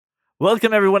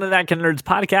Welcome, everyone, to That Kind of Nerds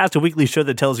podcast, a weekly show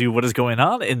that tells you what is going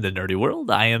on in the nerdy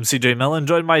world. I am CJ Mellon,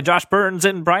 joined by Josh Burns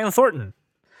and Brian Thornton.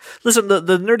 Listen,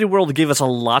 the nerdy world gave us a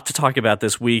lot to talk about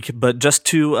this week, but just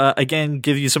to, again,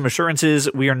 give you some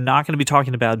assurances, we are not going to be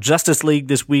talking about Justice League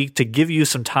this week to give you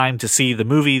some time to see the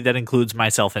movie that includes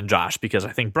myself and Josh, because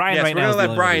I think Brian right now is the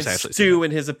only one who's actually let Brian stew in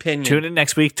his opinion. Tune in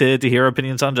next week to hear our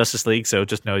opinions on Justice League, so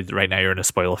just know right now you're in a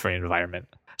spoiler-free environment.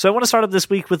 So I want to start up this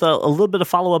week with a little bit of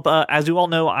follow-up. As you all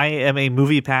know, I am a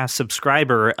MoviePass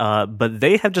subscriber, but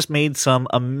they have just made some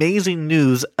amazing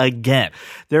news again.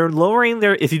 They're lowering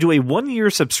if you do a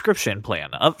 1-year subscription plan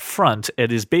up front,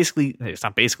 it is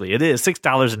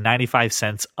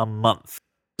 $6.95 a month.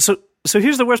 So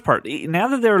here's the worst part. Now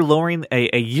that they're lowering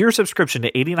a year subscription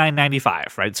to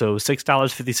 $89.95, right? So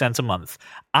 $6.50 a month.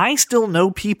 I still know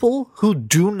people who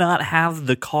do not have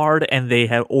the card and they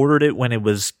have ordered it when it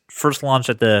was first launched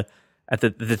at the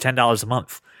 $10 a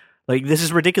month. Like, this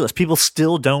is ridiculous. People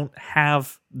still don't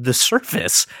have the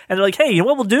service. And they're like, hey, you know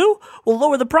what we'll do? We'll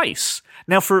lower the price.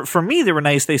 Now, for me, they were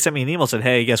nice. They sent me an email, said,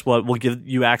 hey, guess what? We'll give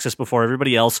you access before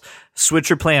everybody else.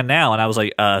 Switch your plan now. And I was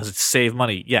like, save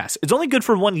money. Yes. It's only good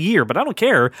for 1 year, but I don't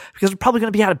care because we're probably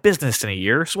going to be out of business in a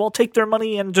year. So I'll take their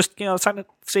money and just,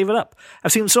 save it up.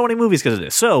 I've seen so many movies because of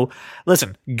this. So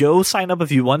listen, go sign up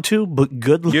if you want to, but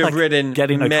good luck. You've ridden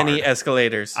getting many card.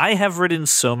 escalators. I have ridden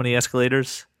so many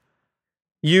escalators.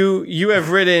 You have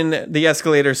ridden the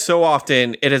escalator so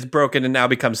often, it has broken and now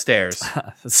become stairs.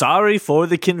 Sorry for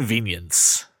the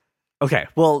convenience. Okay,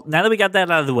 well, now that we got that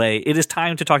out of the way, it is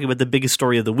time to talk about the biggest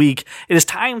story of the week. It is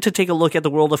time to take a look at the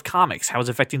world of comics, how it's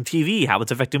affecting TV, how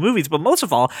it's affecting movies, but most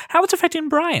of all, how it's affecting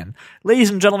Brian.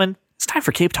 Ladies and gentlemen, it's time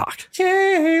for Cape Talk.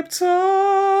 Cape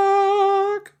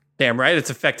Talk. Damn right, it's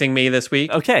affecting me this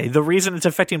week. Okay, the reason it's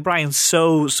affecting Brian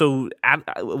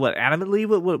animately?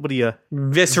 What do you...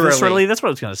 Viscerally. That's what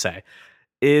I was going to say.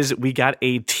 Is we got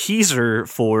a teaser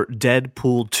for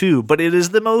Deadpool 2, but it is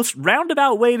the most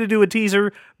roundabout way to do a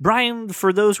teaser. Brian,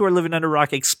 for those who are living under a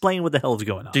rock, explain what the hell is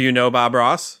going on. Do you know Bob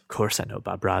Ross? Of course I know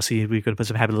Bob Ross. We're going to put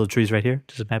some happy little trees right here.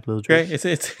 Just some happy little trees.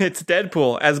 Okay, it's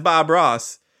Deadpool as Bob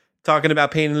Ross talking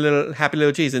about painting little happy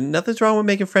little trees, and nothing's wrong with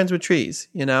making friends with trees,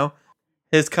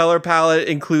 His color palette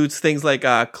includes things like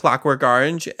Clockwork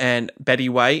Orange and Betty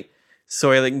White,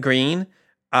 Soylent Green,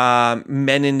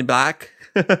 Men in Black.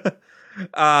 It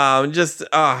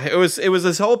was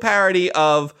this whole parody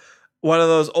of one of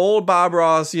those old Bob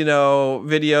Ross,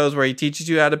 videos where he teaches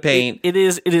you how to paint. It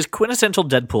is quintessential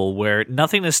Deadpool, where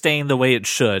nothing is staying the way it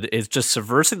should. It's just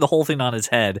subversing the whole thing on its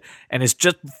head, and it's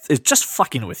just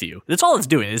fucking with you. That's all it's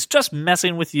doing. It's just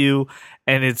messing with you,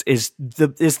 and it's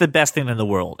the best thing in the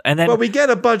world. And then, but we get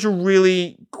a bunch of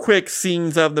really quick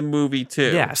scenes of the movie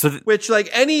too. Yeah, which, like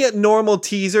any normal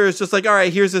teaser, is just like, all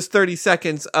right, here's this 30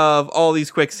 seconds of all these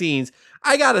quick scenes.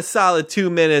 I got a solid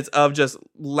 2 minutes of just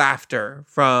laughter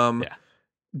from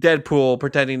Deadpool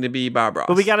pretending to be Bob Ross.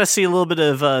 But we got to see a little bit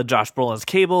of Josh Brolin's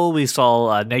Cable. We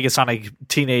saw Negasonic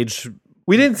Teenage.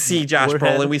 We didn't see Josh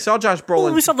Brolin. We saw Josh Brolin.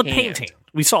 Well, we saw the painting.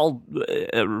 We saw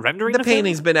rendering. The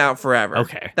painting's been out forever.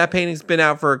 Okay, that painting's been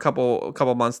out for a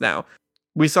couple months now.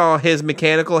 We saw his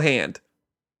mechanical hand.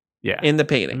 Yeah, in the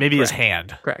painting. Maybe Correct. His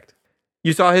hand. Correct.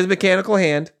 You saw his mechanical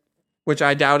hand, which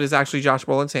I doubt is actually Josh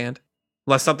Brolin's hand.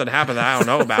 Unless something happened that I don't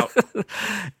know about.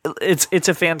 It's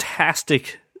a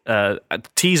fantastic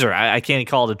teaser. I can't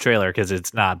call it a trailer because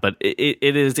it's not, but it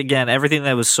is, again, everything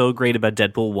that was so great about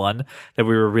Deadpool 1 that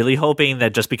we were really hoping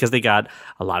that just because they got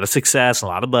a lot of success, a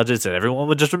lot of budgets, that everyone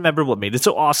would just remember what made it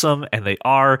so awesome, and they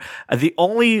are. The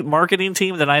only marketing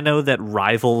team that I know that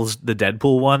rivals the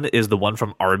Deadpool one is the one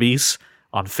from Arby's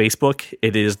on Facebook.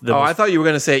 It is the I thought you were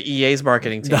going to say EA's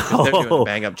marketing team. No. They're doing a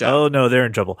bang up job. Oh no, they're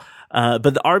in trouble. But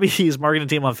the Arby's marketing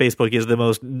team on Facebook is the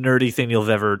most nerdy thing you've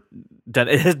ever done.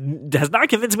 It has not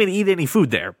convinced me to eat any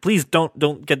food there. Please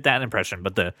don't get that impression.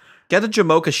 But get a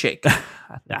Jamocha shake.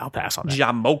 I'll pass on that.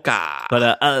 Jamocha.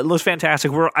 But it looks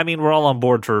fantastic. We're all on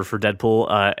board for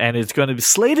Deadpool, and it's going to be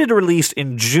slated to release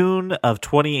in June of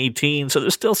 2018. So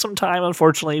there's still some time,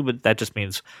 unfortunately, but that just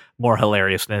means more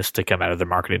hilariousness to come out of the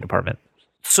marketing department.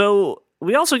 So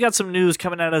we also got some news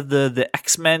coming out of the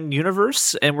X-Men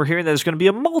universe, and we're hearing that there's going to be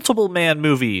a multiple man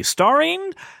movie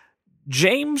starring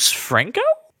James Franco?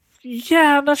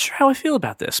 Yeah, I'm not sure how I feel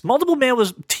about this. Multiple Man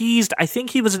was teased. I think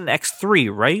he was in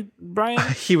X3, right, Brian?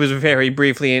 He was very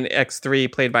briefly in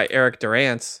X3, played by Eric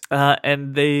Durance.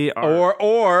 And they are...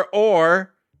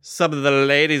 Or some of the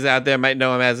ladies out there might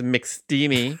know him as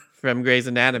McSteamy from Grey's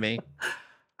Anatomy.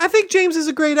 I think James is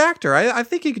a great actor. I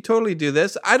think he could totally do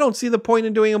this. I don't see the point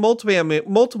in doing a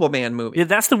multiple man movie. Yeah,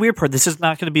 that's the weird part. This is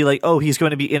not going to be like, oh, he's going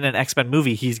to be in an X-Men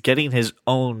movie. He's getting his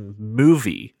own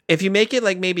movie. If you make it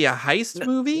like maybe a heist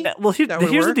movie, well,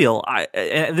 here's the deal.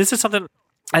 And this is something,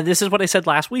 and this is what I said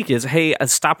last week: is hey,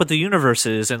 stop with the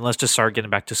universes and let's just start getting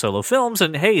back to solo films.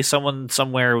 And hey, someone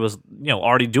somewhere was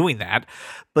already doing that.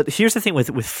 But here's the thing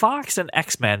with Fox and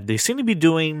X-Men, they seem to be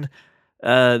doing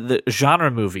the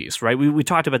genre movies, right? We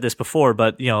talked about this before,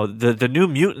 but the New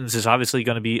Mutants is obviously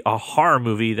going to be a horror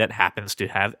movie that happens to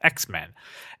have X-Men,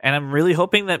 and I'm really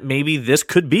hoping that maybe this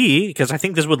could be, because I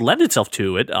think this would lend itself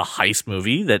to it, a heist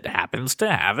movie that happens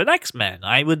to have an X-Men.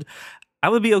 I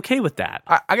would be okay with that.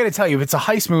 I got to tell you, if it's a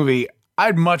heist movie,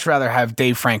 I'd much rather have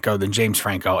Dave Franco than James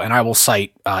Franco, and I will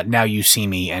cite Now You See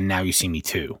Me and Now You See Me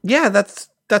 2. Yeah,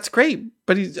 that's great,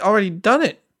 but he's already done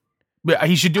it. But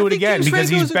he should do it again because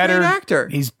he's better. Actor.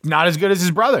 He's not as good as his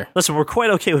brother. Listen, we're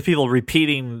quite okay with people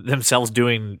repeating themselves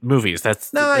doing movies. I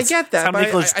get that. How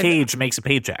Nicolas Cage makes a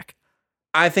paycheck.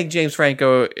 I think James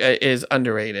Franco is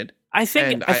underrated. I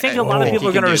think a lot of people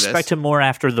are going to respect him more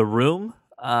after The Room.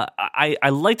 I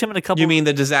liked him in a couple. You mean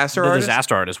The Disaster Artist? The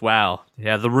Disaster Artist. Wow.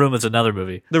 Yeah, The Room is another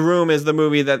movie. The Room is the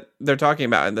movie that they're talking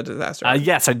about in The Disaster Artist.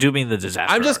 Yes, I do mean The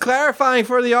Disaster I'm just clarifying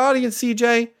for the audience,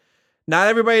 CJ. Not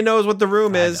everybody knows what The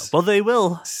Room is. Well, they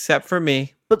will. Except for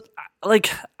me. But,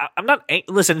 I'm not...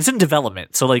 Listen, it's in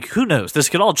development, so, who knows? This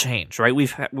could all change, right? We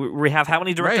have how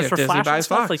many directors for Flash and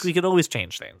stuff? Fox. We could always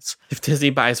change things. If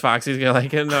Disney buys Fox, he's going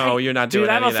to no, you're not doing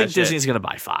any of that shit. Dude, I don't think Disney's going to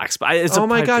buy Fox. But it's oh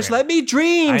my gosh, dream. Let me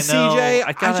dream, CJ.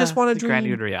 I just want to dream. Ground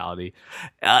you in reality.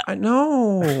 I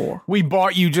know. We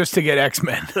bought you just to get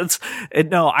X-Men.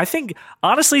 No, I think,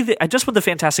 honestly, I just put the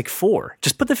Fantastic Four.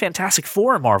 Just put the Fantastic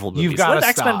Four in Marvel movies. You've got to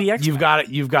X-Men be X-Men.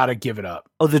 You've got to give it up.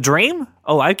 Oh, the dream?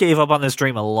 Oh, I gave up on this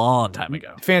dream a long time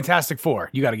ago. Fantastic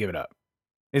Four. You got to give it up.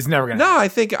 It's never going to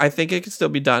happen. I think it can still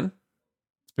be done.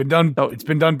 It's been done. It's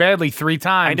been done badly 3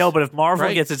 times. I know, but if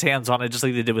Marvel gets its hands on it, just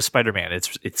like they did with Spider-Man,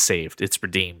 it's saved. It's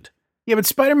redeemed. Yeah, but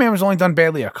Spider-Man was only done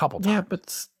badly a couple times. Yeah, but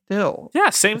still.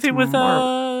 Yeah, same thing with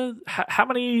how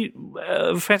many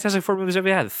Fantastic Four movies have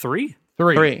you had? 3?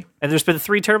 3. And there's been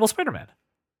 3 terrible Spider-Man.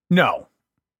 No,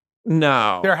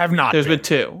 there have not. There's been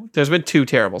 2. There's been 2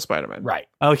 terrible Spider-Man. Right.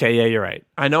 Okay. Yeah, you're right.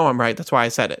 I know I'm right. That's why I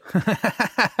said it.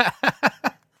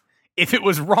 If it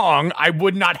was wrong, I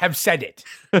would not have said it.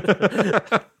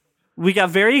 We got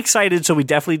very excited, so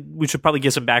we should probably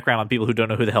give some background on people who don't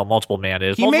know who the hell Multiple Man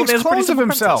is. He makes clones of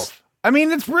himself. Princess. I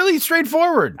mean, it's really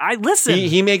straightforward. Listen.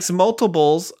 He makes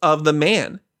multiples of the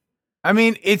man. I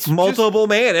mean, it's multiple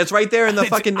man. It's right there in the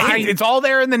fucking name. It's all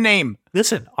there in the name.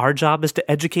 Listen, our job is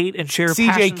to educate and share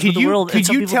passions with the world. Could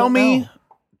you tell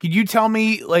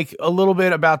me a little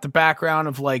bit about the background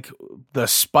of the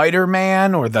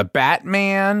Spider-Man or the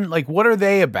Batman? What are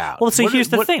they about? Well, see, here's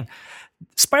the thing.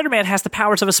 Spider-Man has the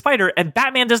powers of a spider, and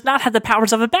Batman does not have the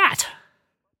powers of a bat.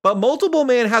 But Multiple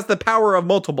Man has the power of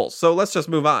multiples, so let's just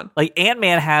move on.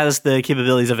 Ant-Man has the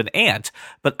capabilities of an ant,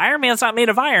 but Iron Man's not made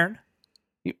of iron.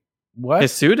 What?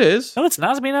 His suit is. No, it's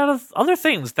not. It's made out of other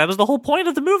things. That was the whole point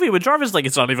of the movie. When Jarvis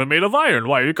it's not even made of iron.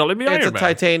 Why are you calling me Iron Man? It's a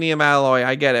titanium alloy.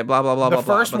 I get it. Blah, blah, blah, blah, blah. The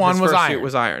first one was iron. Suit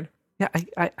was iron. Yeah,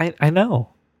 I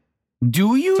know.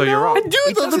 Do you So know? you're wrong. I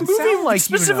do. The movie like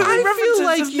specifically I feel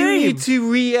like his you name. need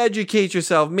to re-educate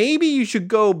yourself. Maybe you should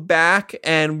go back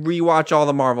and rewatch all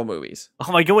the Marvel movies.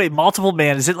 Oh my god, wait, Multiple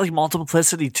Man. Is it like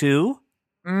Multiplicity 2?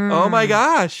 Oh my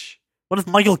gosh. What if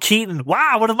Michael Keaton?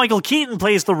 Wow, what if Michael Keaton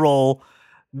plays the role?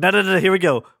 No, here we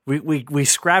go. We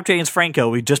scrap James Franco.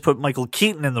 We just put Michael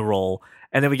Keaton in the role,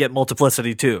 and then we get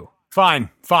Multiplicity 2. Fine.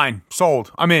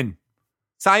 Sold. I'm in.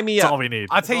 Sign me That's up. all we need.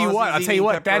 I'll tell you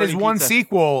what. That is one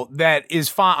sequel that is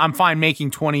fine. I'm fine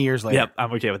making 20 years later. Yep,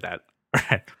 I'm okay with that. All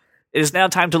right. It is now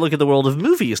time to look at the world of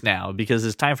movies now, because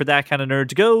it's time for that kind of nerd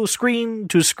to go screen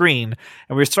to screen.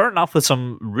 And we're starting off with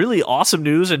some really awesome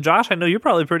news. And Josh, I know you're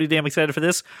probably pretty damn excited for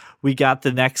this. We got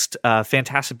the next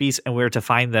Fantastic Beasts and Where to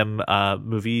Find Them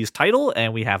movie's title,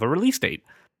 and we have a release date.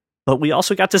 But we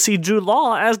also got to see Jude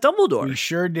Law as Dumbledore. We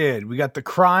sure did. We got the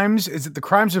crimes. Is it the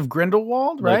crimes of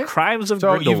Grindelwald? Right. The crimes of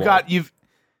Grindelwald. You've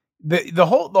the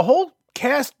whole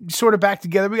cast sort of back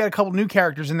together. We got a couple new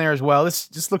characters in there as well. This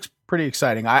just looks pretty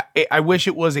exciting. I wish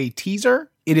it was a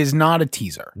teaser. It is not a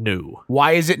teaser. No.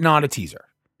 Why is it not a teaser?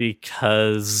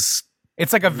 Because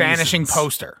it's like a vanishing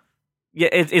poster. Yeah,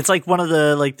 it's like one of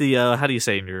the how do you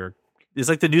say it's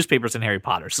like the newspapers in Harry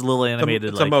Potter. It's a little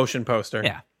animated. It's a motion poster.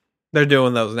 Yeah. They're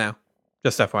doing those now.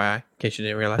 Just FYI, in case you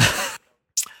didn't realize.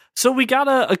 So we got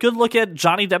a good look at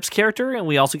Johnny Depp's character, and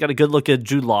we also got a good look at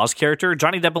Jude Law's character.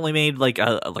 Johnny Depp only made like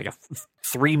a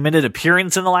 3-minute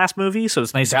appearance in the last movie, so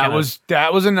it's nice. That was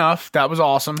enough. That was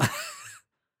awesome.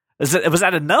 Was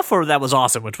that enough, or that was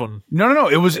awesome? Which one? No.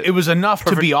 It was enough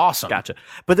to be awesome. Gotcha.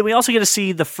 But then we also get to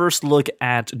see the first look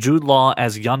at Jude Law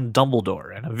as young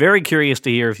Dumbledore, and I'm very curious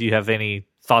to hear if you have any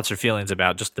thoughts or feelings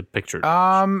about just the picture.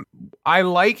 I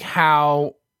like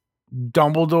how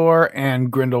Dumbledore and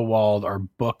Grindelwald are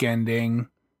bookending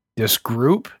this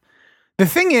group. The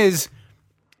thing is,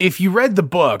 if you read the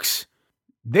books,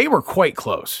 they were quite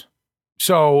close.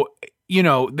 So,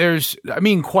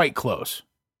 quite close.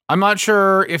 I'm not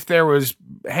sure if there was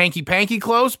hanky-panky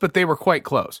close, but they were quite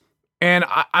close. And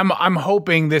I'm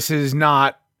hoping this is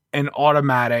not an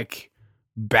automatic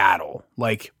battle.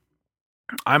 Like,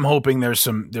 I'm hoping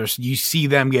you see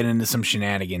them get into some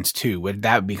shenanigans too.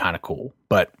 That would be kind of cool.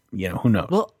 But, who knows?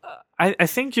 Well, I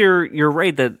think you're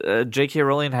right that J.K.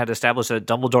 Rowling had established that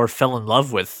Dumbledore fell in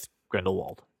love with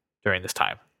Grindelwald during this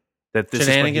time. That this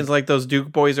shenanigans like those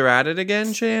Duke boys are at it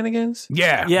again. Shenanigans.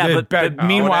 Yeah. But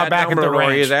meanwhrough, back at the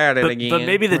ranch, is at it again. But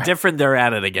maybe the different they're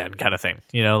at it again kind of thing.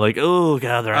 Like, oh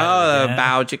god, they're at it again.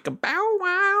 Bow chicka bow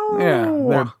wow.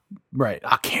 Yeah, right.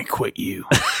 I can't quit you.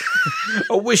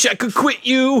 I wish I could quit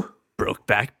you.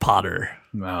 Brokeback Potter.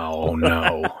 Oh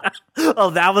no. Oh,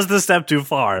 that was the step too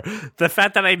far. The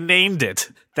fact that I named it,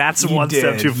 that's one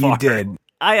step too far. You did.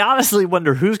 I honestly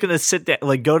wonder who's going to sit down,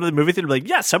 go to the movie theater and be like,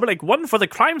 yes, I would like one for the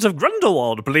crimes of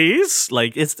Grindelwald, please.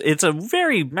 It's a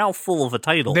very mouthful of a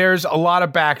title. There's a lot of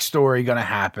backstory going to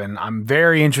happen. I'm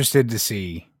very interested to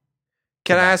see.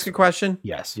 Can I ask a question?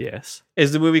 Yes.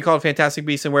 Is the movie called Fantastic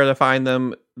Beasts and Where to Find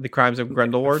Them, The Crimes of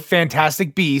Grindelwald?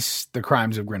 Fantastic Beasts, The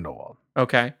Crimes of Grindelwald.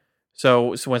 Okay.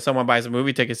 So when someone buys a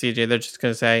movie ticket, CJ, they're just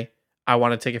going to say, I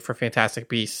want a ticket for Fantastic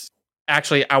Beasts.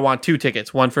 Actually, I want 2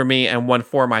 tickets, one for me and one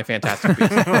for my Fantastic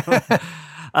Beasts.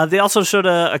 They also showed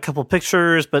a couple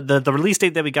pictures, but the release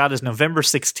date that we got is November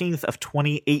 16th of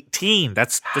 2018.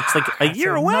 That's like a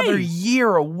year away. Another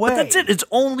year away. But that's it. It's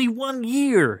only 1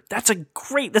 year. That's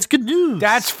good news.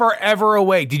 That's forever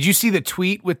away. Did you see the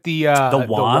tweet with the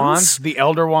wands? The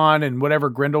Elder Wand and whatever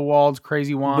Grindelwald's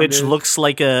crazy wand Which is? looks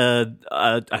like a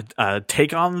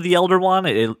take on the Elder Wand.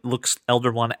 It looks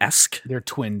Elder Wand-esque. They're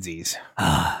twinsies.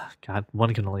 God,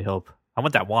 one can only hope. I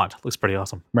want that wand. Looks pretty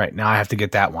awesome. Right, now I have to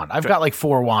get that one. I've got like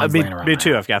 4 wands laying around. Me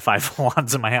too. I've got 5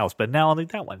 wands in my house, but now I'll need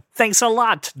that one. Thanks a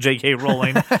lot, J.K.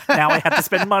 Rowling. Now I have to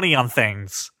spend money on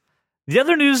things. The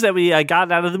other news that we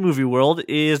got out of the movie world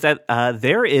is that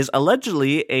there is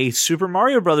allegedly a Super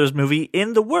Mario Brothers movie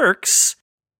in the works.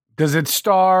 Does it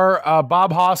star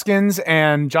Bob Hoskins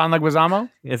and John Leguizamo?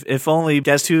 If only.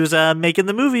 Guess who's making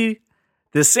the movie?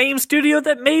 The same studio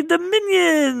that made the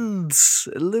Minions.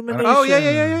 Illumination. Oh,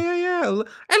 yeah.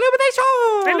 Illumination.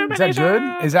 Is that good?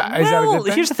 Is that a good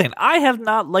thing? Here's the thing. I have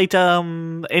not liked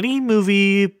any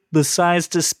movie besides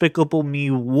Despicable Me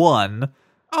 1.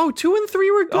 Oh, 2 and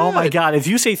 3 were good. Oh, my God. If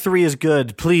you say 3 is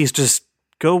good, please just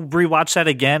go rewatch that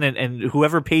again, and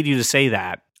whoever paid you to say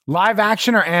that. Live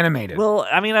action or animated? Well,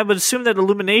 I mean, I would assume that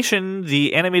Illumination,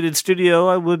 the animated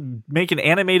studio, would make an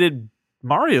animated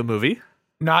Mario movie.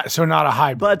 Not a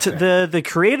hybrid. But thing. the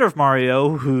creator of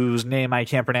Mario, whose name I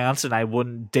can't pronounce, and I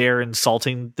wouldn't dare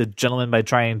insulting the gentleman by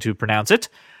trying to pronounce it,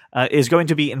 is going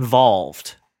to be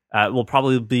involved. Will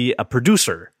probably be a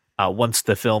producer once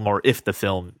the film, or if the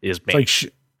film is made. It's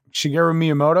like Shigeru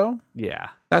Miyamoto? Yeah.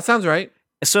 That sounds right.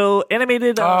 So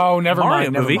animated never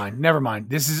Mario mind.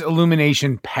 This is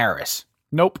Illumination Paris.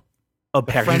 Nope. The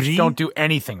French don't do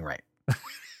anything right.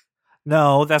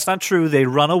 No, that's not true. They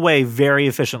run away very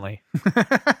efficiently.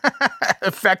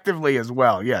 Effectively as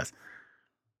well, yes.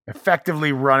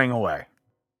 Effectively running away.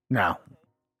 No.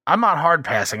 I'm not hard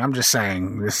passing. I'm just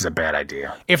saying this is a bad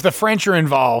idea. If the French are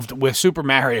involved with Super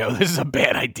Mario, this is a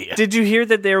bad idea. Did you hear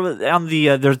that there was on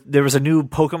the there was a new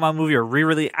Pokemon movie or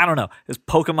re-release? I don't know. It's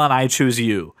Pokemon I Choose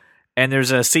You. And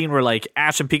there's a scene where like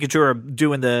Ash and Pikachu are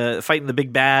fighting the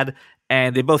big bad,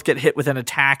 and they both get hit with an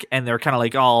attack, and they're kind of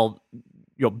like all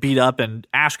beat up, and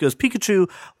Ash goes, "Pikachu,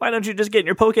 why don't you just get in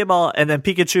your Pokeball?" And then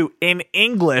Pikachu in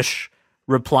English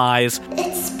replies,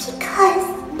 "It's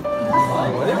because I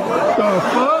always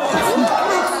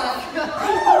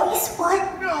want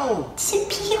to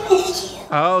be with you."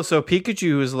 Oh, so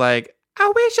Pikachu is like, I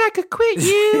wish I could quit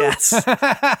you. Yes.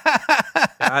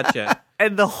 Gotcha.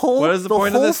 And the whole What is the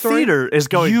point of this story? theater is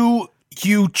going, You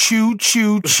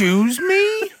choose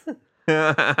me?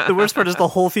 The worst part is the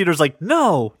whole theater's like,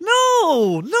 no,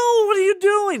 what are you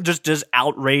doing? Just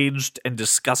outraged and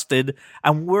disgusted.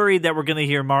 I'm worried that we're going to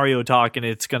hear Mario talk and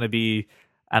it's going to be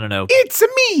I don't know. It's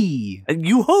me.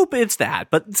 You hope it's that,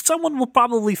 but someone will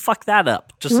probably fuck that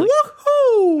up. Just like,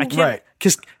 Woohoo! I can't, Right.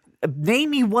 because name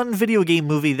me one video game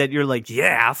movie that you're like,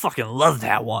 yeah, I fucking love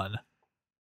that one.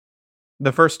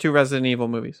 The first 2 Resident Evil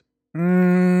movies.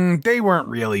 They weren't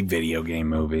really video game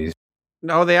movies.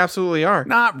 No, they absolutely are.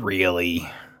 Not really.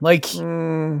 Like,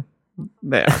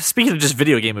 They are. Speaking of just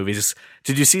video game movies,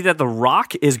 did you see that The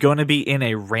Rock is going to be in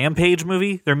a Rampage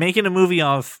movie? They're making a movie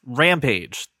of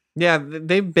Rampage. Yeah,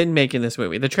 they've been making this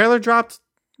movie. The trailer dropped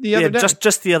the other day.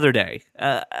 Just the other day.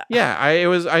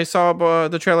 I saw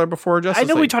the trailer before Justice I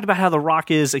know we League. talked about how The Rock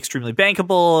is extremely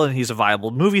bankable and he's a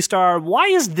viable movie star. Why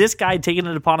is this guy taking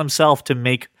it upon himself to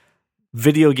make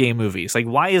video game movies? Like,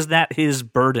 why is that his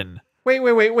burden?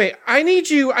 Wait. I need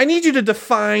you to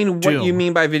define what Doom. you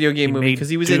mean by video game He movie, made because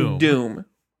he was Doom. in Doom.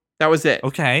 That was it.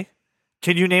 Okay.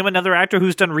 Can you name another actor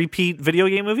who's done repeat video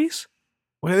game movies?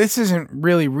 well, this isn't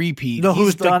really repeat. No, He's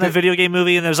who's like done a video game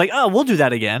movie and there's like, oh, we'll do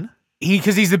that again.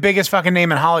 Because he's the biggest fucking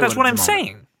name in Hollywood. That's what at I'm the moment.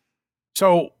 saying.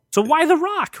 So So why The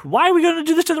Rock? Why are we going to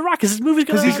do this to The Rock? Because this movie's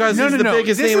going Because to... he's the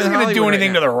biggest this name in isn't gonna do Hollywood anything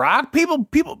right to The Rock.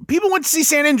 People went to see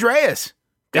San Andreas.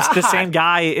 It's the God. same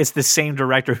guy. It's the same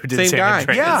director who did Same San guy.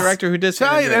 Andreas. Yeah. The director who did San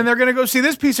So, Andreas. and they're gonna go see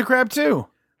this piece of crap too.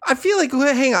 I feel like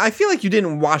you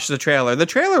didn't watch the trailer. The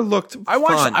trailer looked I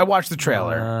fun. watched the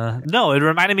trailer. No, it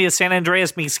reminded me of San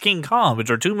Andreas meets King Kong, which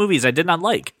are 2 movies I did not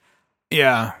like.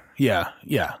 Yeah,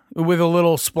 with a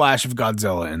little splash of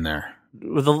Godzilla in there.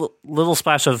 With a little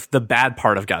splash of the bad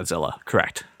part of Godzilla,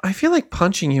 correct. I feel like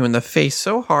punching you in the face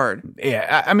so hard.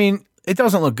 Yeah, I mean, it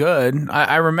doesn't look good.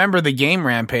 I remember the game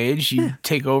Rampage. You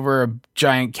take over a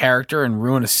giant character and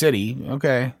ruin a city.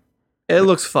 Okay, It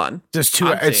looks fun. just 2.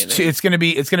 I'm saying It's gonna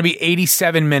be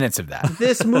 87 minutes of that.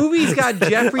 This movie's got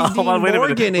Jeffrey Dean Morgan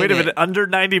in Wait a it. minute. Under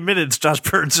 90 minutes, Josh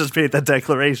Burns just made that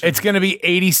declaration. It's gonna be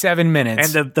 87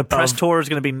 minutes. and the press tour is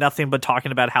going to be nothing but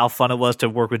talking about how fun it was to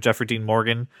work with Jeffrey Dean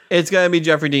Morgan. It's gonna be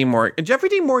Jeffrey Dean Morgan. Jeffrey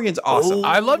Dean Morgan's awesome.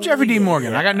 I love Jeffrey Dean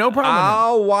Morgan. I got no problem with him.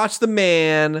 I'll watch the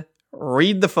man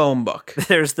read the phone book.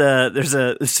 There's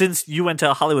a since you went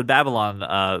to Hollywood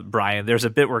Babylon, Brian. There's a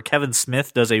bit where Kevin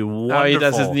Smith does a wonderful Oh, he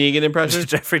does his Negan impression.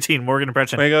 Jeffrey Dean Morgan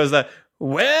impression. When he goes that,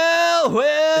 well.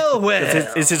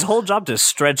 It's his whole job to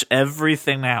stretch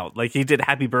everything out. Like he did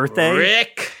Happy Birthday.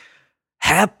 Rick,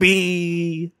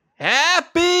 Happy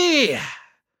happy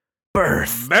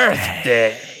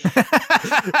birthday.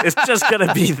 It's just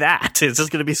gonna be that. It's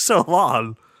just gonna be so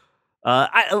long.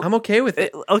 I'm okay with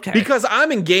it. Okay. Because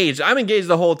I'm engaged. I'm engaged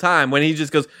the whole time when he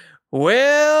just goes,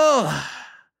 well.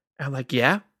 I'm like,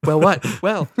 yeah? Well, what?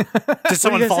 Well, Did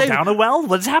someone you gonna fall say? down a well?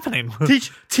 What's happening?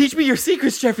 teach me your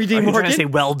secrets, Jeffrey Are Dean you trying Morgan. to say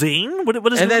well, Dean? What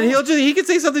is And then going on? he could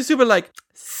say something stupid like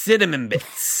cinnamon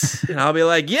bits. And I'll be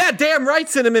like, yeah, damn right,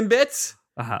 cinnamon bits.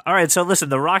 All right, so listen,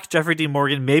 The Rock, Jeffrey Dean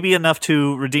Morgan, maybe enough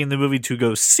to redeem the movie to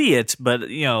go see it, but,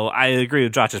 I agree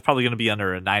with Josh. It's probably going to be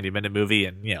under a 90-minute movie,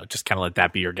 and, just kind of let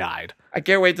that be your guide. I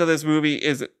can't wait till this movie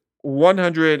is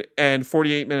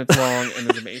 148 minutes long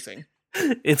and is amazing.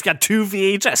 It's got 2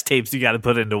 VHS tapes you got to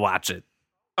put in to watch it.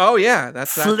 Oh, yeah.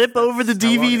 That's Flip over the how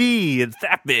long it is. DVD. It's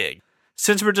that big.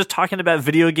 Since we're just talking about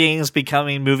video games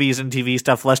becoming movies and TV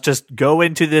stuff, let's just go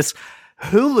into this.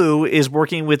 Hulu is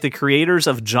working with the creators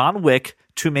of John Wick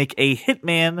to make a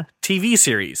Hitman TV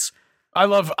series. I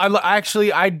don't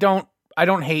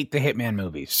hate the Hitman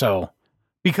movies. So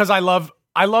because I love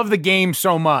the game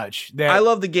so much that I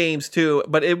love the games too,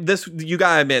 but you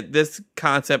gotta admit, this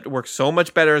concept works so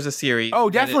much better as a series. Oh,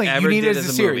 than definitely. it ever You need did it as a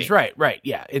movie. series. Right.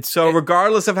 Yeah. So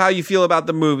regardless of how you feel about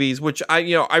the movies, which I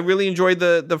really enjoyed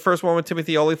the first one with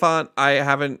Timothy Olyphant. I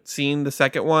haven't seen the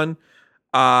second one.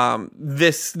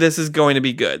 This is going to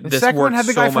be good. the This second one works had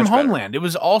the so guy from much better. Homeland. It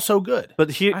was also good. But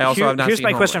I also have not here's seen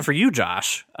my question Homeland. for you,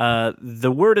 Josh.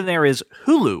 The word in there is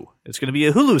Hulu. It's going to be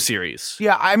a Hulu series.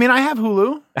 Yeah, I mean, I have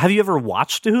Hulu. Have you ever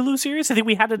watched a Hulu series? I think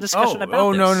we had a discussion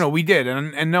about this. No, we did,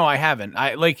 and no, I haven't.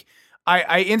 I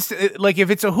if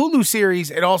it's a Hulu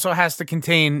series, it also has to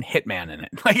contain Hitman in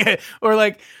it, or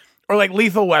like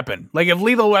Lethal Weapon. Like if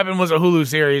Lethal Weapon was a Hulu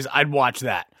series, I'd watch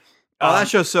that. Oh, that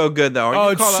show's so good though. Oh,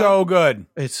 it's so good.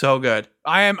 It's so good.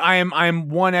 I am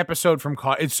one episode from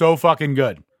caught. It's so fucking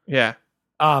good. Yeah.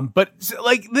 But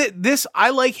like this, I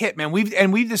like Hitman.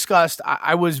 We've discussed.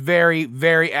 I was very,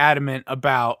 very adamant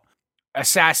about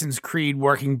Assassin's Creed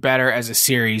working better as a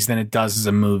series than it does as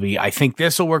a movie. I think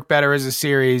this will work better as a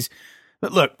series.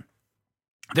 But look,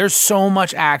 there's so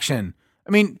much action.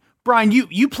 I mean, Brian,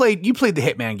 you played the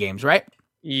Hitman games, right?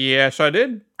 Yes, I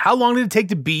did. How long did it take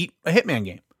to beat a Hitman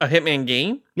game? A Hitman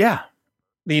game? Yeah,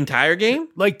 The entire game?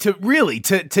 like to beat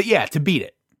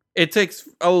it. It takes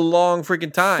a long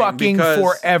freaking time. Fucking because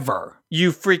forever.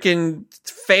 You freaking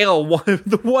fail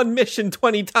the one mission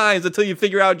 20 times until you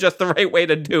figure out just the right way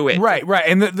to do it. Right.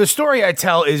 And the story I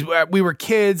tell is we were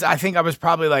kids. I think I was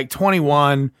probably like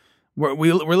 21.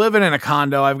 We're living in a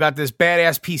condo. I've got this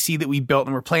badass PC that we built,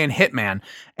 and we're playing Hitman.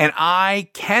 And I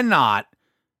cannot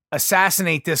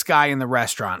assassinate this guy in the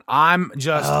restaurant.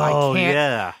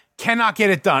 I cannot get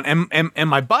it done. And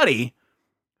my buddy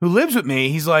who lives with me,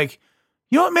 he's like,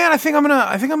 you know what, man? I think I'm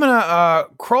gonna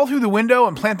crawl through the window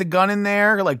and plant the gun in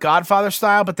there, like Godfather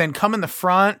style, but then come in the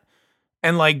front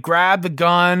and like grab the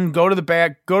gun, go to the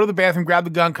bathroom, grab the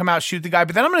gun, come out, shoot the guy.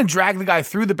 But then I'm gonna drag the guy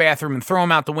through the bathroom and throw him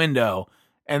out the window,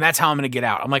 and that's how I'm gonna get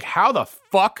out. I'm like, how the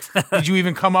fuck did you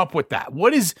even come up with that?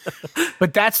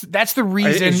 But that's the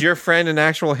reason. Is your friend an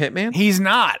actual hitman? He's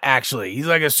not actually. He's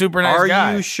like a super nice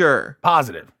guy. Are you sure?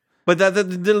 Positive. But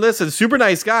listen, super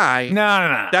nice guy.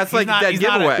 No. That's like that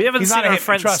giveaway. We haven't seen our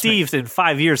friend Steve in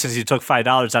 5 years since he took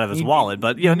 $5 out of his wallet.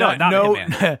 But not a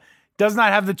hitman. Does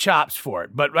not have the chops for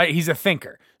it. But right, he's a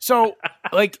thinker. So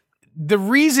like the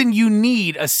reason you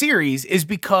need a series is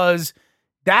because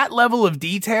that level of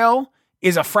detail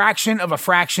is a fraction of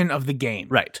the game.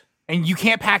 Right. And you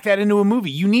can't pack that into a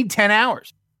movie. You need 10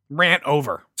 hours. Rant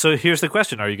over. So here's the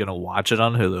question: are you going to watch it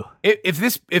on Hulu? If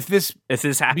this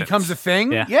happens, becomes a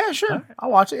thing, yeah, sure, right. I'll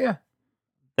watch it. Yeah.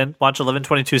 Then watch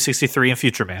 11/22/63 and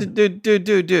Future Man. Dude.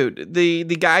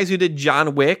 The guys who did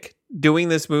John Wick doing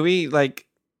this movie, like,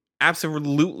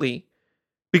 absolutely,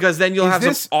 because then you'll have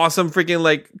some awesome freaking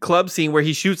like club scene where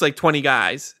he shoots like 20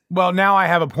 guys. Well, now I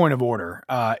have a point of order.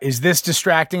 Is this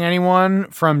distracting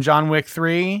anyone from John Wick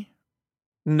 3?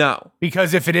 No,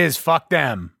 because if it is, fuck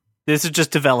them. This is just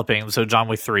developing, so John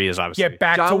Wick 3 is obviously... Get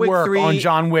back to work on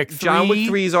John Wick 3. John Wick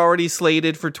 3 is already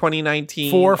slated for 2019.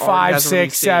 4, 5,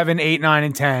 6, 7, 8, 9,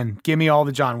 and 10. Give me all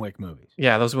the John Wick movies.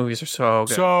 Yeah, those movies are so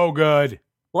good. So good.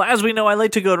 Well, as we know, I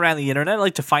like to go around the internet. I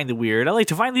like to find the weird. I like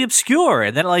to find the obscure.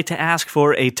 And then I like to ask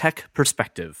for a tech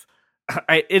perspective.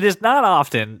 It is not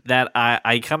often that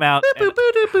I come out...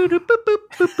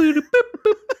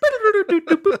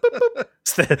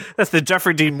 That's the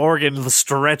Jeffrey Dean Morgan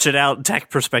stretch it out tech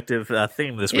perspective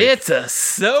theme this week. It's a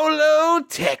solo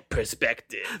tech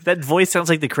perspective. That voice sounds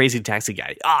like the Crazy Taxi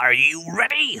guy. Are you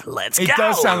ready? Let's go. It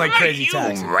does sound like Crazy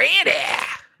Taxi. Are you ready?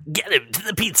 Get him to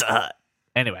the Pizza Hut.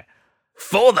 Anyway.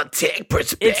 For the tech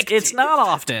perspective. It's not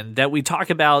often that we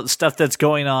talk about stuff that's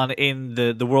going on in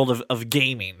the world of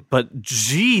gaming, but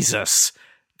Jesus,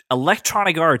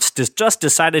 Electronic Arts just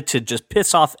decided to just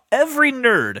piss off every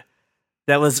nerd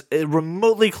that was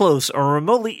remotely close or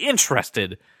remotely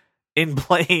interested in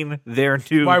playing their new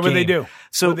game. Why would they do?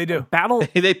 So what would they do?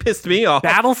 They pissed me off.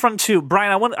 Battlefront 2.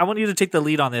 Brian, I want you to take the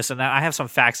lead on this, and I have some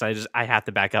facts I have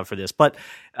to back up for this. But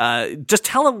just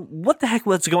tell them what the heck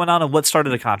was going on and what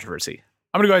started the controversy.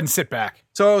 I'm going to go ahead and sit back.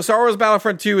 So Star Wars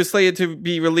Battlefront 2 is slated to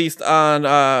be released on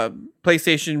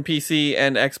PlayStation, PC,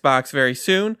 and Xbox very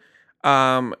soon.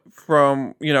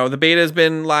 The beta has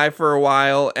been live for a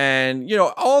while, and,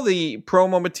 all the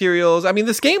promo materials. I mean,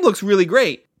 this game looks really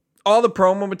great. All the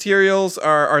promo materials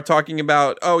are talking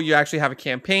about, you actually have a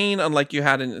campaign, unlike you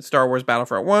had in Star Wars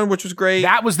Battlefront 1, which was great.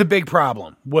 That was the big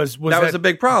problem. That was a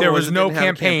big problem. There was no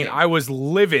campaign. I was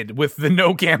livid with the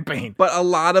no campaign. But a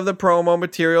lot of the promo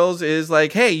materials is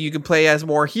like, hey, you can play as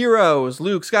more heroes,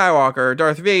 Luke Skywalker,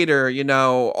 Darth Vader,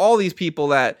 all these people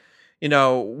that,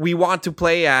 we want to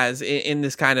play as in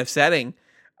this kind of setting.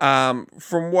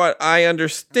 From what I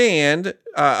understand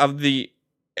of the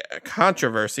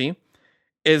controversy,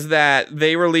 is that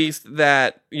they released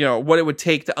that, what it would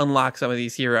take to unlock some of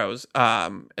these heroes,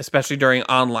 especially during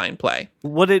online play.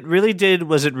 What it really did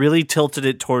was it really tilted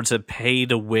it towards a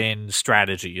pay-to-win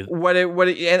strategy.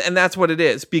 And that's what it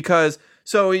is. Because,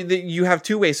 you have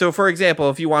two ways. So, for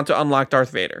example, if you want to unlock Darth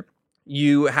Vader,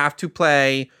 you have to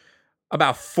play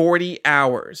about 40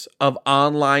 hours of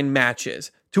online matches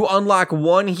to unlock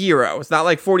one hero. It's not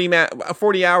like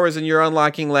 40 hours and you're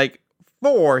unlocking, like,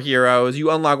 4 heroes.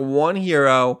 You unlock one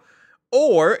hero,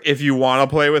 or if you want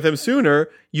to play with him sooner,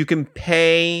 you can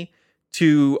pay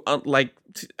to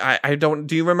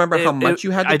do you remember how much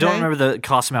you had to pay? I don't remember the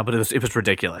cost amount, but it was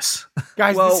ridiculous.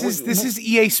 Guys, this is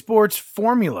EA Sports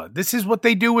formula. This is what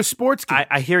they do with sports games.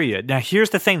 I hear you. Now, here's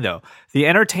the thing, though. The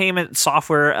Entertainment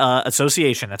Software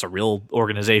Association, that's a real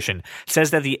organization,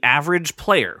 says that the average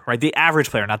player, right? The average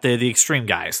player, not the extreme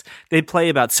guys, they play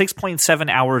about 6.7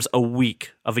 hours a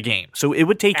week of a game. So it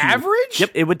would take average?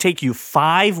 Yep, it would take you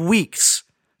 5 weeks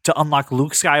to unlock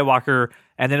Luke Skywalker,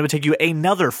 and then it would take you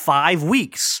another 5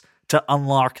 weeks to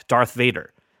unlock Darth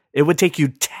Vader. It would take you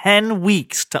 10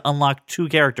 weeks to unlock 2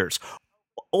 characters.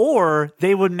 or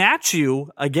they would match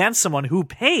you against someone who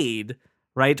paid,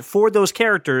 right, for those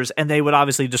characters, and they would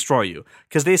obviously destroy you.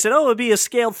 Because they said, oh, it would be a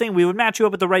scaled thing. We would match you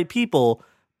up with the right people,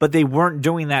 but they weren't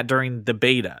doing that during the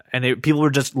beta. And people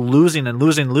were just losing and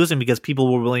losing and losing because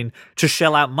people were willing to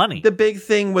shell out money. The big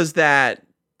thing was that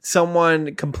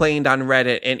someone complained on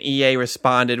Reddit, and EA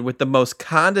responded with the most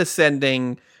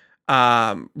condescending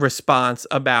response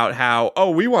about how,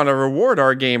 oh, we want to reward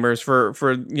our gamers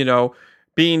for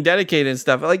being dedicated and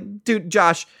stuff. Like, dude,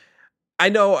 Josh, I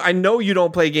know you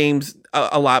don't play games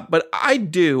a lot, but I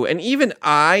do. And even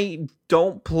I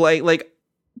don't play, like,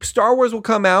 Star Wars will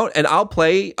come out and I'll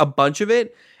play a bunch of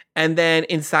it. And then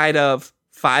inside of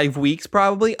 5 weeks,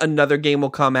 probably another game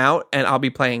will come out and I'll be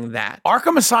playing that.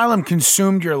 Arkham Asylum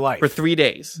consumed your life For 3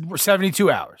 days. 72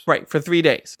 hours. Right, for 3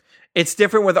 days. It's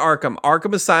different with Arkham.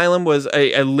 Arkham Asylum was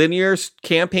a linear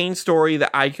campaign story that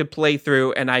I could play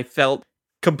through, and I felt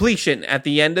completion at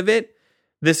the end of it.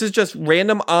 This is just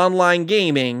random online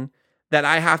gaming that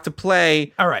I have to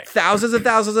play thousands and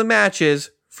thousands of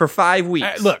matches for 5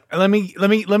 weeks. Look, let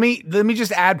me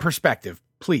just add perspective,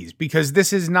 please, because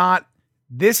this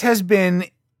has been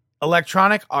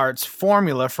Electronic Arts'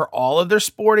 formula for all of their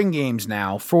sporting games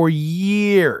now for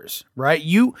years, right?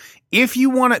 If you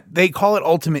want to, they call it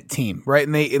Ultimate Team, right?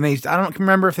 And they I don't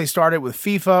remember if they started with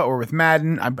FIFA or with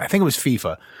Madden. I think it was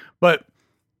FIFA. But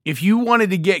if you wanted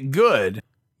to get good,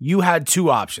 you had two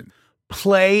options: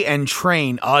 play and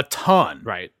train a ton,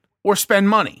 Right. or spend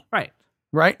money, Right.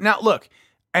 right? Now, look,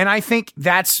 and I think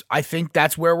that's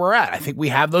where we're at. I think we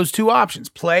have those two options: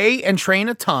 play and train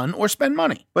a ton, or spend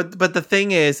money. But the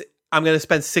thing is, I'm going to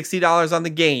spend $60 on the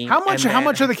game. How much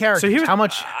are the characters? So here's how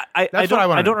much? I That's what I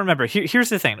want. I don't remember. Here's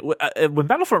the thing. When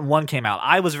Battlefront 1 came out,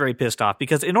 I was very pissed off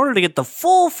because in order to get the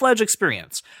full-fledged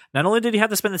experience, not only did you have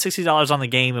to spend the $60 on the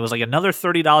game, it was like another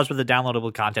 $30 worth of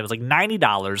downloadable content. It was like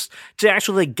 $90 to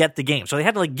actually get the game. So they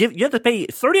had to you had to pay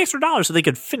 $30 extra so they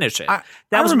could finish it. I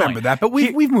remember that, but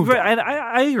we've moved on. And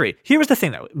I agree. Here was the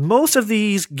thing, though. Most of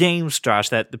these games, Josh,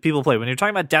 that the people play, when you're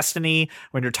talking about Destiny,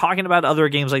 when you're talking about other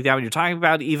games like that, when you're talking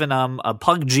about even a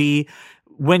PUBG,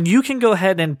 when you can go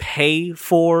ahead and pay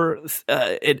for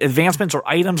advancements or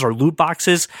items or loot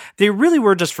boxes, they really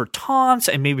were just for taunts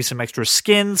and maybe some extra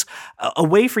skins, a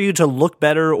way for you to look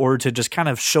better or to just kind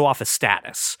of show off a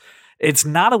status. It's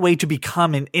not a way to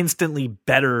become an instantly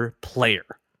better player.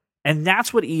 And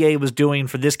that's what EA was doing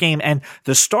for this game. And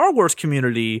the Star Wars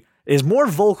community is more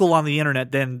vocal on the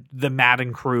internet than the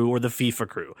Madden crew or the FIFA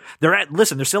crew.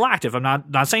 They're still active. I'm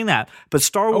not saying that, but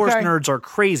Star Wars nerds are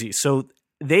crazy. So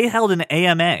they held an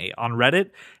AMA on Reddit,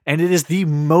 and it is the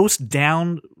most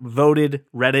downvoted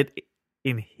Reddit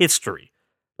in history.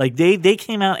 Like they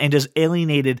came out and just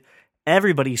alienated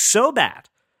everybody so bad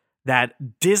that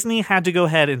Disney had to go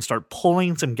ahead and start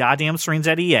pulling some goddamn strings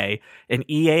at EA, and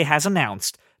EA has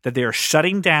announced that they are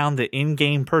shutting down the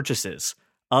in-game purchases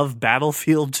of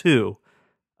Battlefield 2.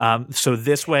 So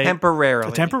this way,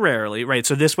 temporarily, right?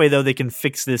 So this way, though, they can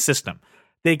fix this system.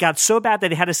 They got so bad that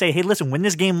they had to say, hey, listen, when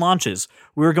this game launches,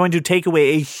 we're going to take away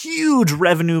a huge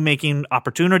revenue-making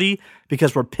opportunity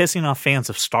because we're pissing off fans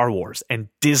of Star Wars, and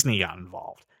Disney got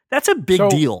involved. That's a big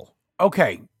deal.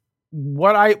 Okay.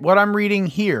 What I'm reading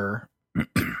here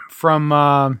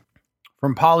from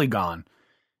Polygon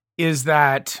is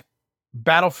that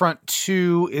Battlefront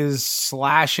 2 is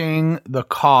slashing the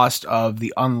cost of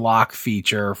the unlock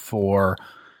feature for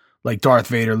like Darth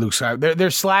Vader, Luke Skywalker. They're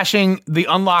slashing the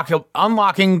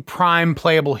unlocking prime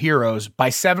playable heroes by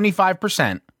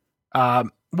 75%.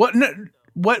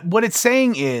 What it's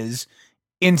saying is,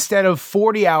 instead of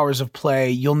 40 hours of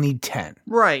play, you'll need 10.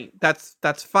 Right. That's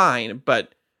fine,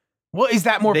 but well, is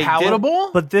that more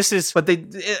palatable? But this is they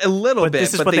a little bit.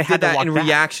 This is but what they had did to that in walk back.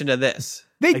 reaction to this.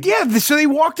 So they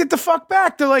walked it the fuck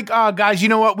back. They're like, guys, you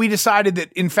know what? We decided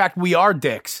that in fact we are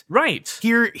dicks. Right.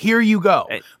 Here you go.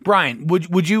 Brian,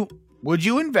 would you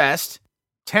invest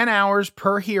 10 hours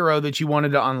per hero that you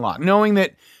wanted to unlock, knowing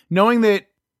that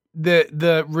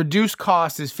the reduced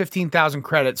cost is 15,000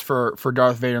 credits for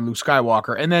Darth Vader and Luke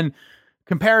Skywalker, and then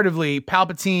comparatively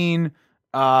Palpatine,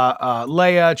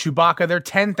 Leia, Chewbacca, they're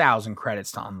 10,000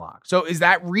 credits to unlock. So is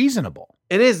that reasonable?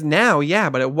 It is now, yeah,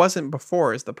 but it wasn't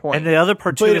before is the point. And the other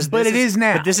part too is it is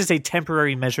now. But this is a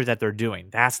temporary measure that they're doing.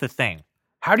 That's the thing.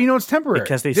 How do you know it's temporary?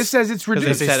 Because this says it's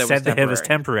reduced. They said that it was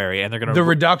temporary, and they're going to the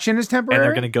reduction is temporary, and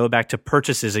they're going to go back to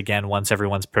purchases again once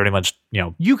everyone's pretty much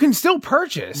You can still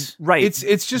purchase, right?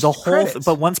 It's just the whole. credits.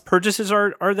 But once purchases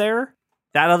are there,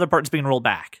 that other part's being rolled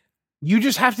back. You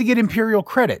just have to get Imperial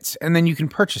credits, and then you can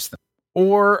purchase them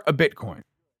or a Bitcoin.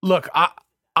 Look,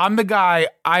 I'm the guy.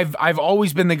 I've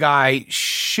always been the guy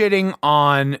shitting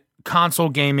on console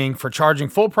gaming for charging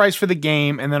full price for the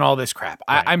game and then all this crap.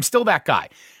 Right. I'm still that guy.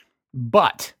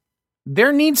 But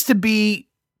there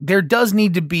does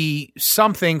need to be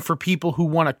something for people who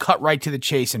want to cut right to the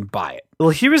chase and buy it. Well,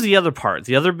 here's the other part.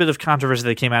 The other bit of controversy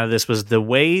that came out of this was the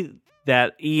way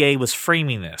that EA was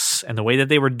framing this, and the way that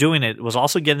they were doing it was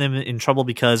also getting them in trouble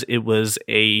because it was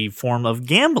a form of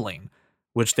gambling,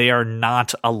 which they are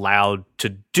not allowed to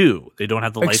do. They don't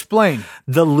have the Explain.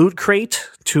 The loot crate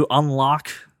to unlock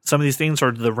some of these things,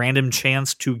 or the random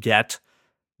chance to get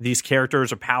these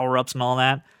characters or power-ups and all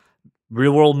that.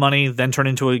 Real world money then turn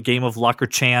into a game of luck or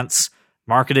chance,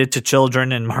 marketed to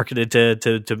children and marketed to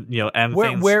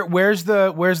things. Where's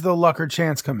the luck or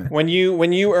chance come in? When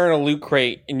you earn a loot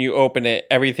crate and you open it,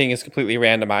 everything is completely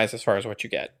randomized as far as what you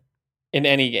get in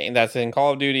any game. That's in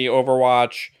Call of Duty,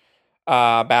 Overwatch,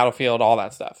 Battlefield, all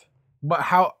that stuff. But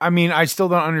how? I mean, I still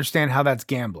don't understand how that's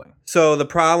gambling. So the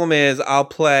problem is, I'll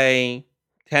play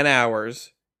 10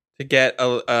 hours to get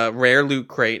a rare loot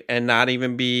crate and not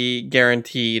even be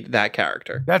guaranteed that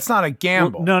character. That's not a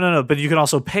gamble. Well, no. But you can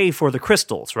also pay for the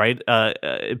crystals, right?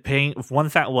 Paying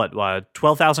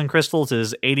 12,000 crystals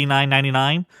is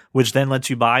 $89.99, which then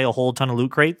lets you buy a whole ton of loot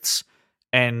crates.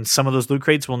 And some of those loot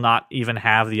crates will not even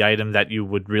have the item that you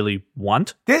would really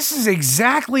want. This is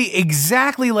exactly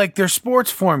like their sports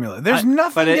formula. There's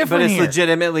nothing different but it's here.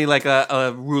 legitimately like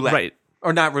a roulette, Right?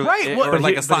 Or not roulette, Right, well, or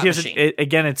like a But slot here's machine.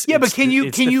 again, it's yeah, but it's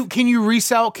can you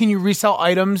resell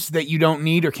items that you don't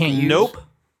need or can't use? Nope,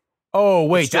 Oh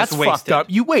wait, It's just that's fucked wasted. up.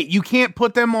 You can't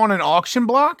put them on an auction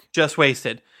block. just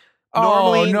wasted.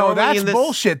 Normally that's in this-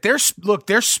 bullshit. Their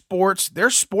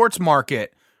sports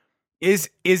market is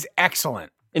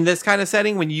excellent. In this kind of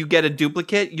setting, when you get a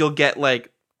duplicate, you'll get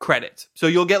like credits. So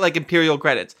you'll get like Imperial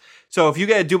credits. So if you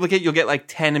get a duplicate, you'll get like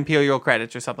 10 Imperial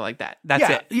credits or something like that.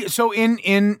 That's it. So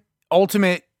in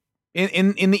Ultimate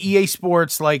in the EA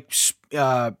Sports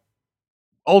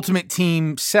Ultimate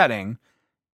Team setting,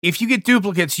 if you get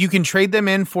duplicates, you can trade them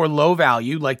in for low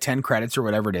value, like 10 credits or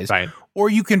whatever it is, Right. or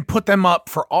you can put them up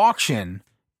for auction,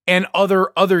 and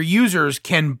other users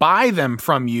can buy them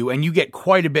from you, and you get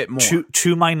quite a bit more.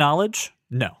 To my knowledge,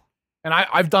 no. And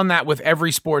I've done that with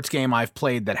every sports game I've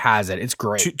played that has it. It's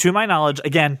great. To my knowledge,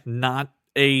 again, not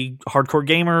a hardcore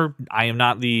gamer. I am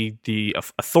not the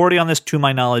authority on this. To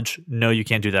my knowledge, no, you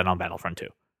can't do that on Battlefront 2.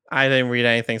 I didn't read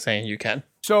anything saying you can.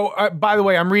 So, by the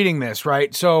way, I'm reading this,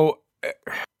 right? So,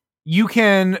 you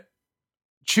can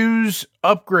choose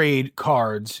upgrade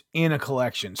cards in a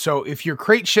collection. So, if your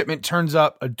crate shipment turns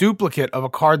up a duplicate of a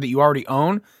card that you already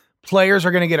own, players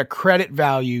are going to get a credit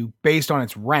value based on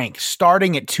its rank,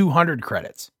 starting at 200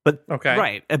 credits. But Okay.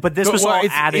 right. But this was Well, all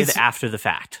it's- added it's- after the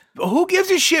fact. Who gives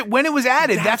a shit when it was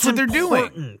added? That's what they're doing.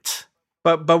 important.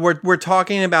 But we're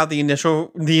talking about the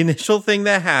initial thing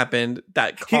that happened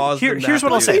that caused them to Here's have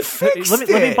what I'll to say. do Fixed Let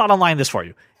me it. bottom line this for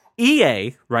you.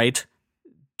 EA, right,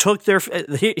 took their...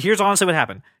 Here's honestly what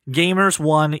happened. Gamers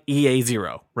won, EA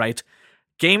 0, right?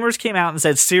 Gamers came out and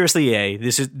said, seriously, EA,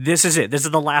 this is it. This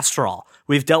is the last straw.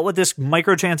 We've dealt with this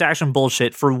microtransaction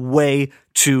bullshit for way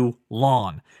too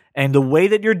long. And the way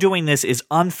that you're doing this is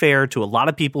unfair to a lot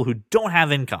of people who don't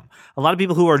have income. A lot of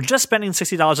people who are just spending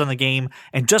 $60 on the game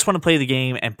and just want to play the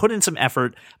game and put in some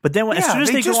effort. But then as soon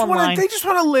as they go online... they just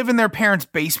want to live in their parents'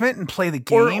 basement and play the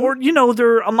game. or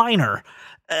they're a minor.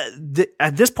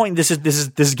 At this point, this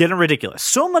is getting ridiculous.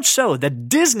 So much so that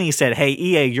Disney said, "Hey,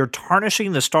 EA, you're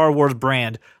tarnishing the Star Wars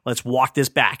brand. Let's walk this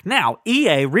back." Now,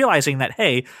 EA realizing that,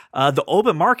 hey, the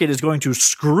open market is going to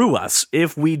screw us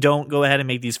if we don't go ahead and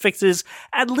make these fixes,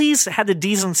 at least had the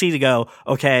decency to go,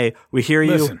 "Okay, we hear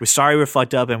you. Listen. We're sorry we're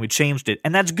fucked up, and we changed it."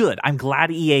 And that's good. I'm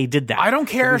glad EA did that. I don't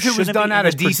care But we if it was shouldn't done be out in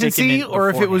of this decency predicament or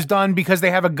if it was beforehand. done because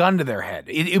they have a gun to their head.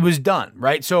 It was done,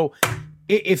 right? So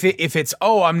if it's,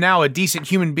 I'm now a decent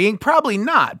human being, probably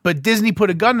not. But Disney put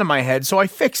a gun to my head, so I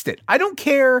fixed it. I don't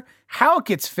care how it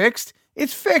gets fixed.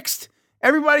 It's fixed.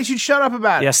 Everybody should shut up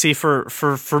about it. Yeah, see,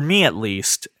 for me at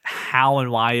least, how and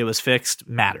why it was fixed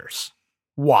matters.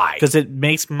 Why? Because it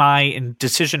makes my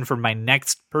decision for my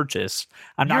next purchase.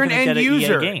 I'm You're not an going to end get an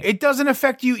user. EA game. It doesn't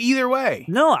affect you either way.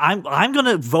 No, I'm going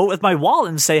to vote with my wallet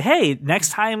and say, hey,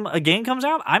 next time a game comes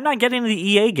out, I'm not getting the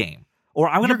EA game. Or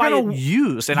I'm going to buy it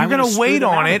used, and you're I'm going to wait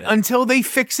on it until they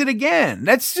fix it again.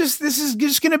 This is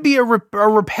just going to be a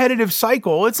repetitive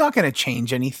cycle. It's not going to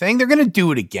change anything. They're going to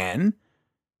do it again.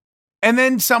 And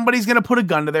then somebody's going to put a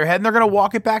gun to their head and they're going to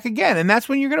walk it back again. And that's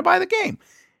when you're going to buy the game.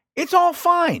 It's all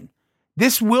fine.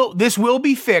 This will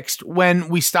be fixed when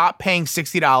we stop paying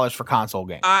 $60 for console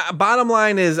games. Bottom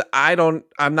line is, I'm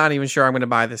not even sure I'm going to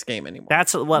buy this game anymore.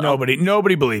 That's what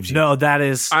Nobody believes you. No, that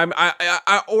is.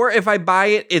 Or if I buy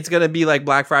it, it's going to be like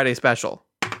Black Friday special.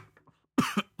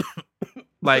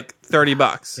 like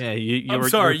 $30. Yeah, you I'm were,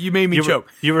 sorry, you made me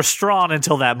choke. You were strong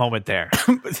until that moment there.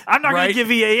 I'm not going Right? to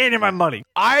give EA any of my money.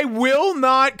 I will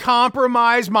not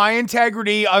compromise my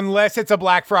integrity unless it's a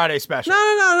Black Friday special.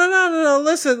 No.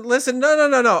 Listen.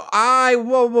 No. I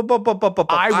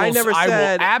never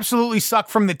said. will absolutely suck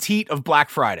from the teat of Black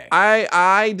Friday.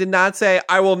 I did not say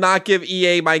I will not give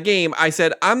EA my game. I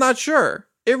said I'm not sure.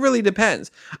 It really depends.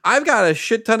 I've got a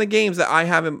shit ton of games that I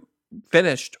haven't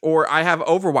finished, or I have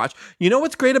Overwatch. You know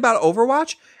what's great about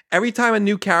Overwatch? Every time a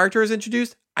new character is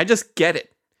introduced, I just get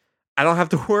it. I don't have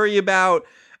to worry about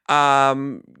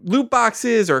loot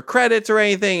boxes or credits or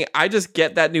anything. I just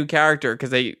get that new character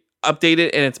because they update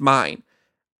it and it's mine.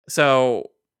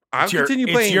 So I'll continue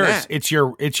playing that. It's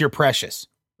your precious.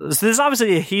 So this is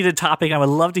obviously a heated topic. I would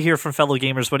love to hear from fellow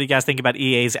gamers. What do you guys think about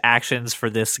EA's actions for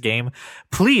this game?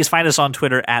 Please find us on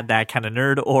Twitter at That Kind of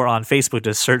Nerd, or on Facebook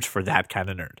to search for That Kind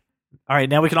of Nerd. All right,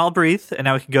 now we can all breathe, and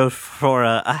now we can go for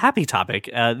a happy topic.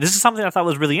 This is something I thought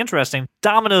was really interesting.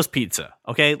 Domino's Pizza.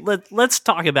 Okay, let's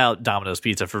talk about Domino's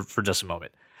Pizza for just a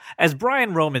moment. As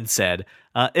Brian Roman said,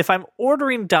 if I'm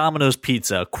ordering Domino's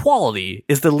Pizza, quality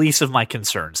is the least of my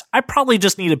concerns. I probably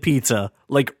just need a pizza,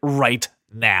 like, right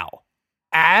now.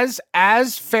 As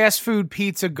fast food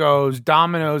pizza goes,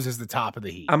 Domino's is the top of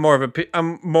the heap. I'm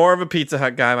more of a Pizza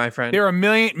Hut guy, my friend. They're a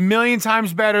million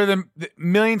times better than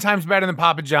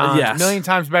Papa John's. Yes. Million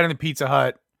times better than Pizza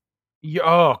Hut.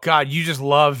 Oh God, you just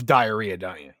love diarrhea,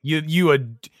 don't you?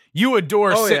 You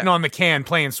adore sitting on the can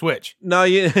playing Switch. No,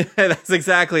 that's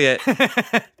exactly it.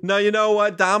 No, you know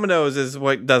what? Domino's is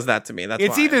what does that to me. That's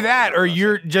why either that or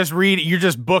you're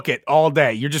just book it all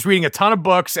day. You're just reading a ton of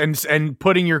books and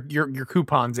putting your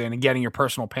coupons in and getting your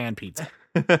personal pan pizza.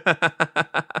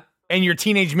 And your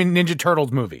Teenage Mutant Ninja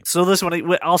Turtles movie. So this one,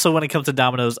 when it comes to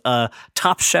Domino's,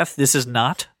 Top Chef, this is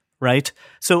not, right?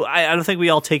 So I don't think we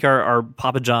all take our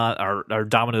Papa John, our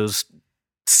Domino's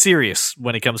serious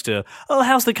when it comes to,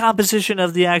 how's the composition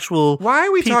of the actual Why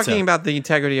are we pizza? talking about the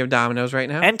integrity of Domino's right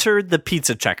now? Enter the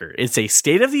Pizza Checker. It's a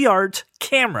state-of-the-art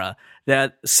camera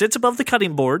that sits above the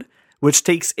cutting board, which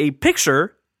takes a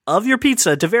picture of your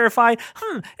pizza to verify,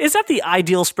 is that the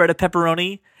ideal spread of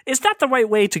pepperoni? Is that the right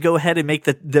way to go ahead and make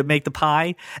the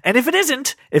pie? And if it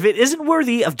isn't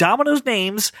worthy of Domino's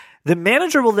names, the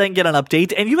manager will then get an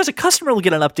update, and you as a customer will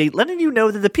get an update letting you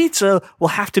know that the pizza will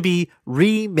have to be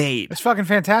remade. It's fucking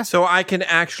fantastic. So I can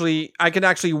actually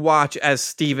watch as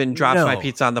Steven drops my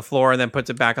pizza on the floor and then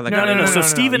puts it back on the cutting board. So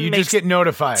Steven you makes, just get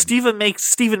notified. Steven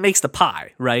makes the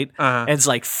pie, right? Uh-huh. And it's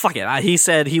like, fuck it. He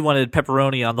said he wanted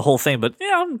pepperoni on the whole thing, but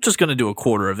I'm just going to do a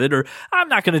quarter of it, or I'm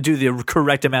not going to do the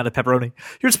correct amount of pepperoni.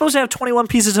 You're supposed to have 21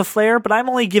 pieces of flair, but I'm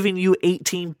only giving you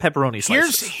 18 pepperoni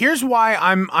slices. Here's why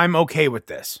I'm okay with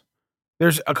this.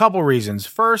 There's a couple reasons.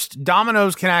 First,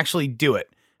 Domino's can actually do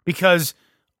it because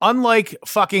unlike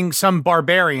fucking some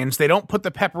barbarians, they don't put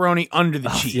the pepperoni under the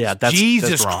cheese. Yeah, that's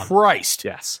Jesus wrong. Christ.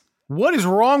 Yes. What is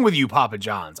wrong with you, Papa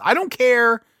John's? I don't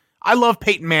care. I love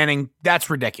Peyton Manning. That's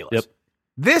ridiculous.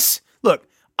 Yep. Look,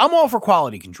 I'm all for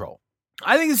quality control.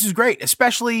 I think this is great,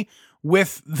 especially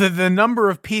with the number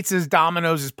of pizzas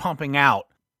Domino's is pumping out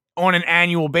on an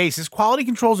annual basis. Quality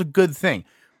control is a good thing.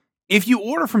 If you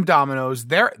order from Domino's,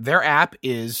 their app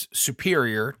is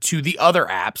superior to the other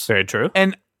apps. Very true.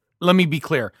 And let me be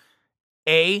clear.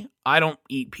 I don't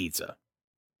eat pizza.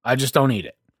 I just don't eat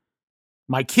it.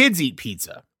 My kids eat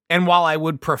pizza. And while I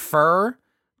would prefer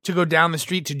to go down the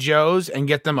street to Joe's and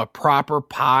get them a proper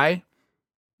pie,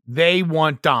 they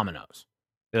want Domino's.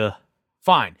 Ugh.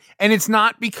 Fine. And it's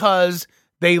not because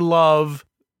they love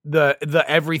the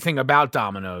everything about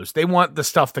Domino's. They want the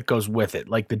stuff that goes with it,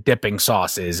 like the dipping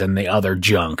sauces and the other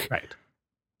junk. Right.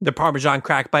 The Parmesan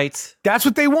crack bites. That's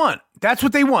what they want.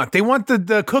 They want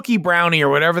the cookie brownie or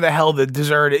whatever the hell the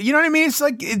dessert is. You know what I mean? It's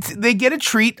like they get a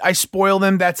treat. I spoil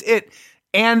them. That's it.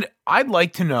 And I'd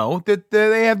like to know that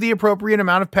they have the appropriate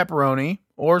amount of pepperoni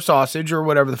or sausage or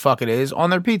whatever the fuck it is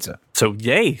on their pizza. So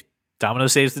yay,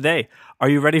 Domino's saves the day. Are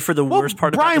you ready for the worst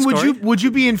part Brian, about the story? would you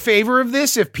be in favor of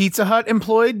this if Pizza Hut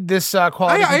employed this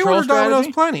quality I control order strategy?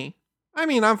 Domino's plenty. I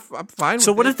mean, I'm fine with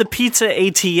So what it. if the pizza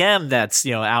ATM that's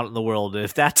out in the world,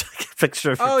 if that took a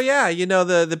picture? Oh yeah,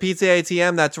 the pizza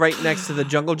ATM that's right next to the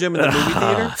Jungle Gym in the movie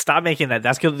theater. Stop making that.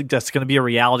 That's gonna be a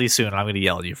reality soon. And I'm gonna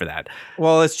yell at you for that.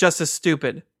 Well, it's just as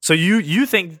stupid. So you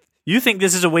think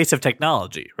this is a waste of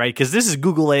technology, right? Because this is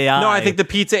Google AI. No, I think the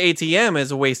pizza ATM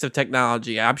is a waste of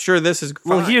technology. I'm sure this is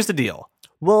fine. Well, here's the deal.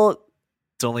 Well,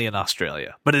 it's only in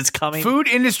Australia, but it's coming. Food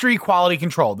industry quality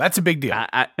control. That's a big deal.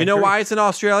 You know why it's in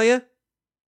Australia?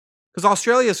 Because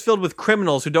Australia is filled with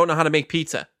criminals who don't know how to make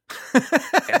pizza.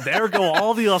 And there go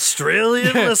all the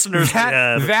Australian listeners.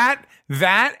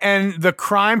 That and the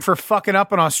crime for fucking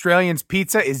up an Australian's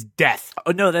pizza is death.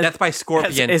 Oh no, Death by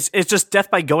scorpion. It's just death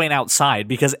by going outside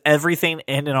because everything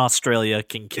in Australia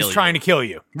can kill you. It's trying to kill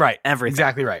you. Right. Everything.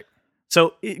 Exactly right.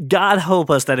 So God help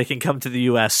us that it can come to the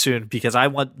U.S. soon because I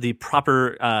want the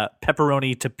proper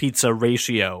pepperoni to pizza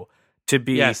ratio to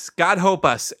be. Yes, God hope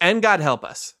us and God help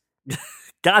us.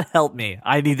 God help me.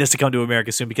 I need this to come to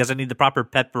America soon because I need the proper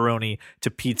pepperoni to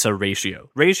pizza ratio.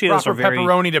 Ratios Proper are very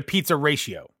pepperoni to pizza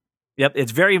ratio. Yep,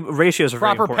 it's very ratios are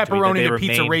Proper very important pepperoni to, me, that to they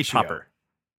pizza remain ratio. Proper.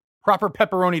 Proper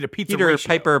pepperoni to pizza Peter ratio.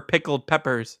 Piper pickled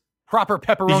peppers. Proper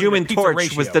pepperoni The Human to pizza Torch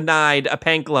ratio. was denied a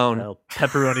pank loan. Well,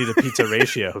 pepperoni to pizza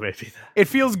ratio, maybe. It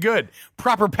feels good.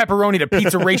 Proper pepperoni to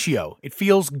pizza ratio. It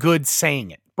feels good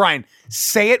saying it. Brian,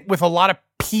 say it with a lot of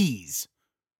P's.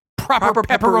 Proper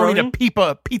pepperoni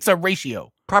to pizza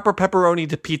ratio. Proper pepperoni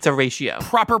to pizza ratio.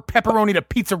 Proper pepperoni to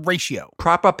pizza ratio.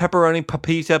 Proper pepperoni to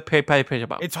pizza.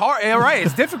 It's hard. All right,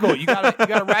 it's difficult. You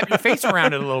gotta wrap your face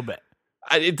around it a little bit.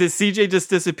 Does CJ just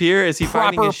disappear? Is he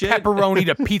finding Proper his shit? pepperoni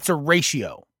to pizza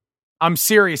ratio. I'm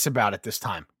serious about it this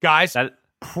time, guys.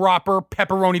 Proper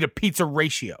pepperoni to pizza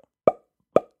ratio.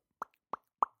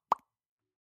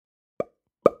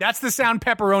 That's the sound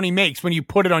pepperoni makes when you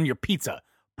put it on your pizza.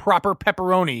 Proper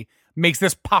pepperoni makes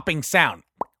this popping sound.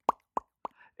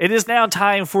 It is now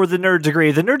time for the nerd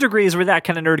degree. The nerd degree is where that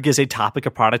kind of nerd gives a topic,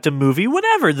 a product, a movie,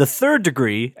 whatever, the third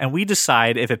degree, and we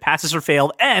decide if it passes or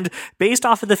failed. And based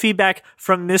off of the feedback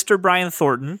from Mr. Brian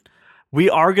Thornton, we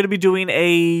are going to be doing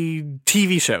a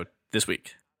TV show this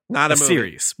week. Not a movie.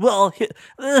 Series. Well,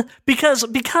 because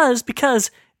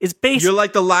it's based. You're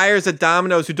like the liars at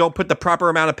Domino's who don't put the proper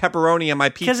amount of pepperoni on my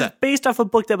Because pizza. it's based off a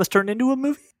book that was turned into a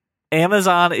movie.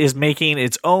 Amazon is making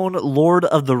its own Lord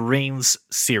of the Rings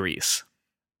series.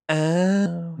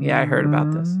 Oh, yeah, I heard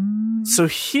about this. So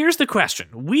here's the question.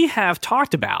 We have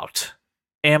talked about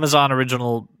Amazon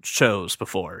original shows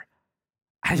before.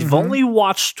 I've only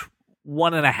watched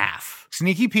 1.5.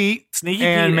 Sneaky Pete Sneaky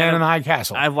and Pete Man and in the High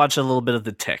Castle. I've watched a little bit of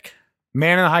The Tick.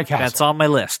 Man in the High Castle. That's on my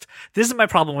list. This is my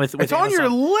problem with It's on your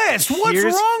Amazon. list. What's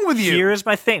wrong with you? Here's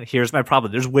my thing. Here's my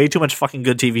problem. There's way too much fucking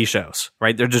good TV shows,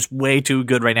 right? They're just way too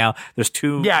good right now. There's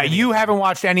too Yeah, many. you haven't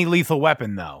watched any Lethal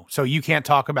Weapon, though, so you can't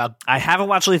talk about... I haven't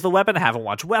watched Lethal Weapon. I haven't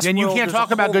watched Westworld. Then you can't There's a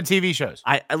talk about whole- good TV shows.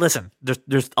 I listen.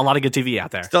 There's a lot of good TV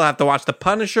out there. Still have to watch The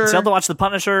Punisher. Still have to watch The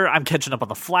Punisher. I'm catching up on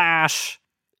The Flash.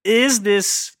 Is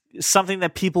this something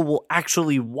that people will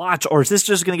actually watch, or is this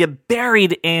just going to get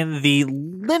buried in the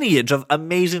lineage of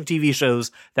amazing TV shows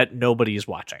that nobody is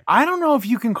watching? I don't know if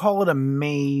you can call it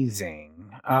amazing.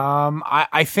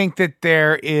 I think that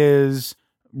there is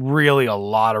really a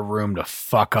lot of room to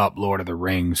fuck up Lord of the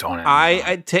Rings on it.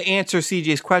 I to answer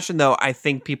CJ's question though, I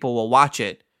think people will watch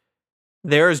it.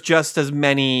 There's just as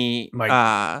many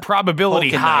Like,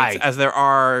 probability Tolkien high. nights as there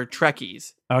are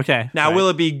Trekkies. Okay. Now, right. will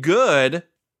it be good?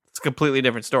 It's a completely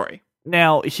different story.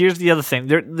 Now, here's the other thing.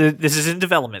 This is in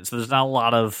development, so there's not a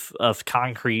lot of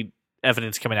concrete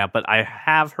evidence coming out, but I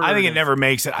have heard. I think it never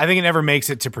makes it. I think it never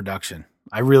makes it to production.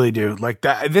 I really do. Like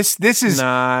that. This is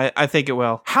Nah, I think it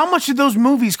will. how much did those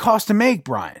movies cost to make,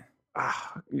 Brian?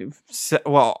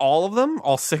 Well, all of them,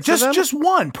 all six of them. Just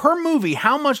one per movie.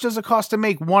 How much does it cost to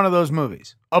make one of those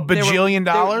movies? A bajillion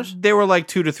dollars? They were like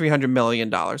 $200 to $300 million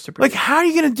to Like, produce. how are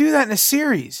you going to do that in a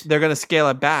series? They're going to scale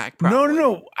it back. Probably.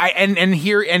 No. And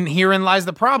herein lies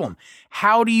the problem.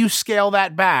 How do you scale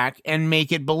that back and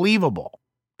make it believable?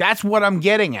 That's what I'm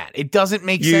getting at. It doesn't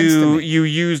make sense to me. You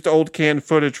used old canned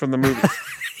footage from the movie.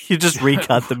 You just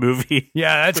recut the movie.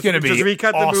 Yeah, that's going to be just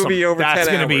recut the awesome. movie over That's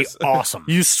 10 gonna be hours. awesome.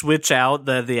 You switch out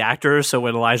the actor, so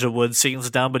when Elijah Wood scene's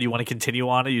done, but you want to continue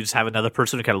on it, you just have another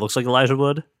person who kind of looks like Elijah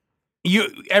Wood. You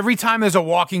every time there's a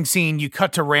walking scene, you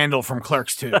cut to Randall from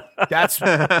Clerks 2. That's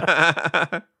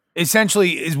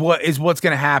essentially is what's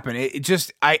going to happen. It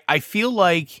just I feel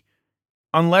like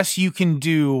unless you can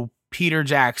do Peter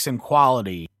Jackson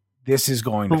quality, this is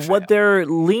going to But fail. what they're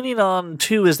leaning on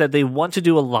too is that they want to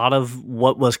do a lot of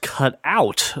what was cut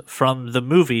out from the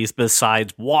movies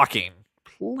besides walking.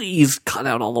 Please cut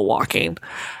out all the walking.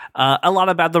 A lot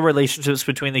about the relationships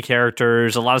between the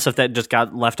characters, a lot of stuff that just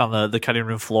got left on the cutting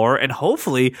room floor, and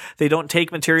hopefully they don't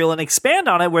take material and expand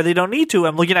on it where they don't need to.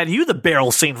 I'm looking at you, the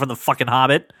barrel scene from the fucking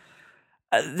Hobbit.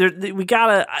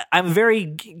 I'm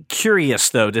very curious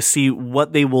though to see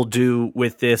what they will do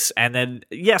with this. And then,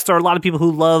 yes, there are a lot of people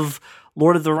who love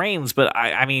Lord of the Rings, but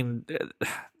I mean,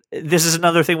 this is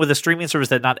another thing with a streaming service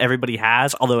that not everybody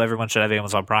has, although everyone should have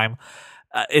Amazon Prime.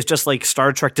 It's just like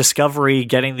Star Trek Discovery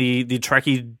getting the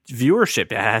Trekkie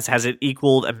viewership. Has it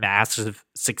equaled a massive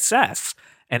success?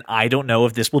 And I don't know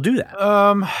if this will do that.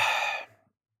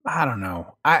 I don't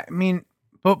know. I mean,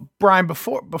 But Brian,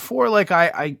 before like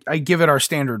I give it our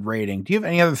standard rating, do you have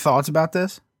any other thoughts about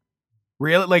this?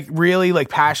 Really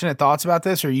passionate thoughts about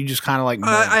this, or are you just kind of like?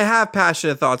 I have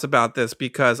passionate thoughts about this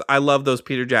because I love those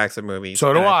Peter Jackson movies.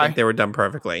 So do and I. think they were done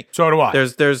perfectly. So do I.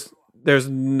 There's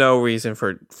no reason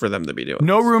for them to be doing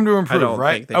no this. room to I improve, don't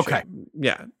right? think they Okay. should.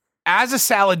 Yeah. As a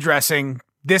salad dressing,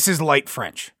 this is light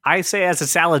French. I say as a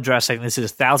salad dressing, this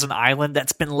is Thousand Island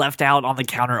that's been left out on the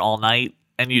counter all night,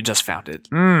 and you just found it.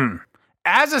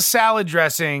 As a salad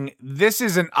dressing, this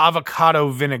is an avocado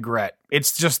vinaigrette.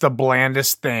 It's just the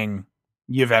blandest thing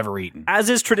you've ever eaten. As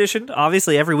is tradition,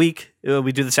 obviously every week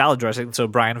we do the salad dressing. So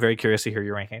Brian, very curious to hear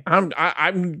your ranking. I'm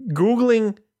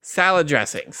Googling salad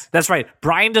dressings. That's right.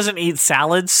 Brian doesn't eat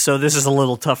salads, so this is a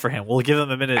little tough for him. We'll give him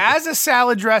a minute. As a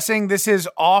salad dressing, this is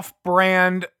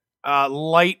off-brand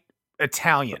light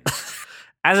Italian.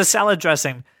 As a salad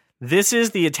dressing, this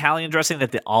is the Italian dressing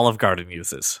that the Olive Garden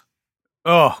uses.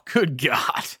 Oh, good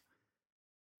God.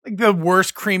 Like the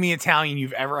worst creamy Italian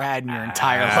you've ever had in your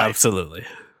entire life. Absolutely.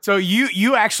 So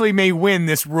you actually may win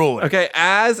this ruling. Okay,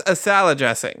 as a salad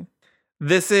dressing,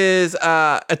 this is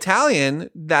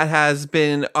Italian that has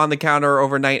been on the counter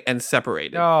overnight and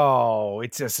separated. Oh,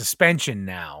 it's a suspension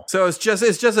now. So it's just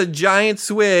a giant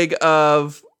swig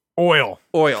of Oil.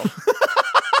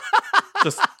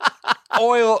 just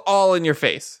oil all in your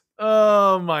face.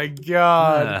 Oh my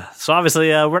God. So obviously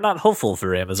we're not hopeful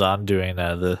for Amazon doing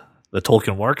the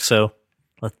Tolkien work, so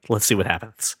let's see what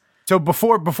happens. So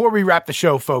before we wrap the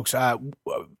show, folks,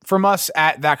 from us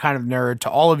at That Kind of Nerd to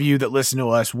all of you that listen to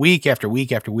us week after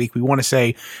week after week, we want to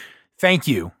say thank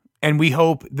you. And we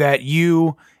hope that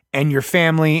you and your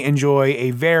family enjoy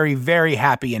a very, very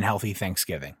happy and healthy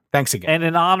Thanksgiving. Thanks again. And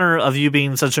in honor of you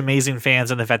being such amazing fans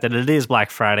and the fact that it is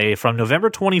Black Friday from November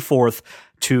 24th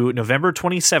to November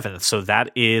 27th, so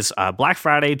that is Black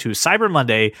Friday to Cyber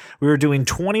Monday, we are doing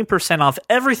 20% off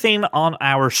everything on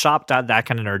our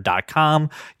shop.thatkindofnerd.com.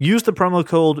 Use the promo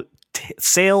code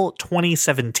SALE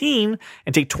 2017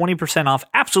 and take 20% off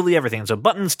absolutely everything. So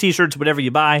buttons, t-shirts, whatever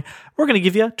you buy, we're going to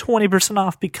give you 20%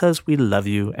 off because we love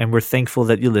you and we're thankful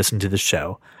that you listen to the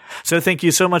show. So thank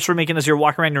you so much for making us your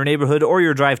walk around your neighborhood or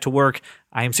your drive to work.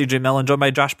 I am CJ Mellon, joined by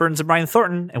Josh Burns and Brian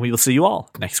Thornton, and we will see you all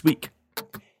next week.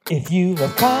 If you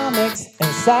love comics and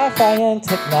sci-fi and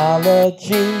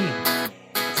technology,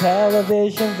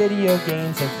 television, video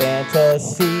games, and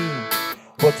fantasy,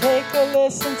 well, take a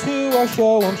listen to our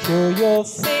show, I'm sure you'll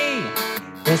see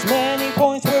there's many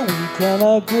points where we can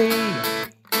agree.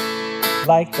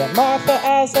 Like that Martha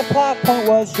as a plot point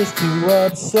was just too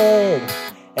absurd,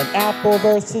 and Apple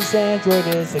versus Android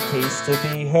is a case to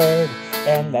be heard,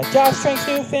 and that Josh Trank's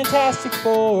new Fantastic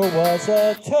Four was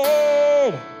a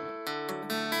turd.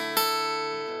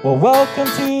 Well, welcome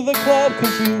to the club,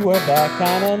 cause you are that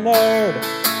kind of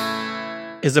nerd.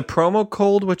 Is a promo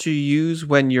code what you use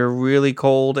when you're really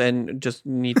cold and just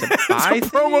need to buy It's a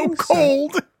promo things?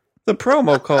 cold. The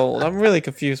promo code. I'm really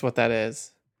confused what that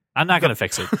is. I'm not going to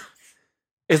fix it.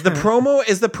 Is the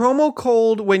promo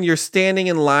code when you're standing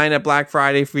in line at Black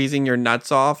Friday freezing your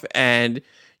nuts off and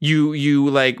you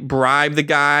like bribe the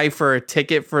guy for a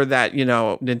ticket for that,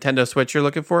 Nintendo Switch you're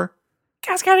looking for?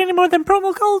 Guys got any more than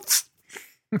promo codes?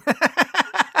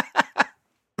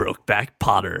 Brokeback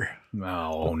Potter.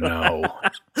 Oh, no.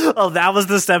 Oh, that was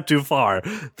the step too far.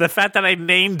 The fact that I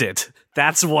named it,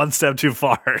 that's one step too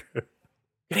far.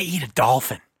 Gonna eat a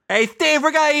dolphin. Hey, Steve,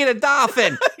 we're gonna eat a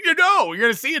dolphin. You're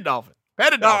gonna see a dolphin.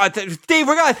 Pet a dolphin. Steve,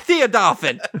 we're gonna see a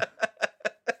dolphin.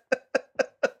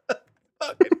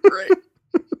 Fucking great.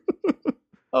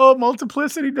 Oh,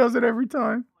 Multiplicity does it every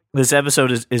time. This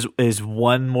episode is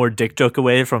one more dick joke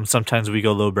away from Sometimes We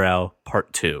Go Lowbrow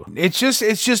Part 2. It's just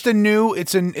a new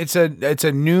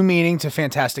new meaning to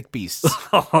Fantastic Beasts.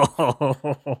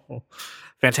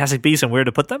 Fantastic Beasts and where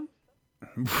to put them?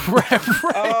 Right.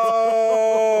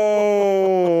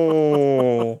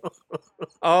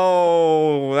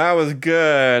 Oh, that was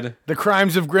good. The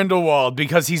Crimes of Grindelwald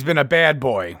because he's been a bad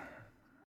boy.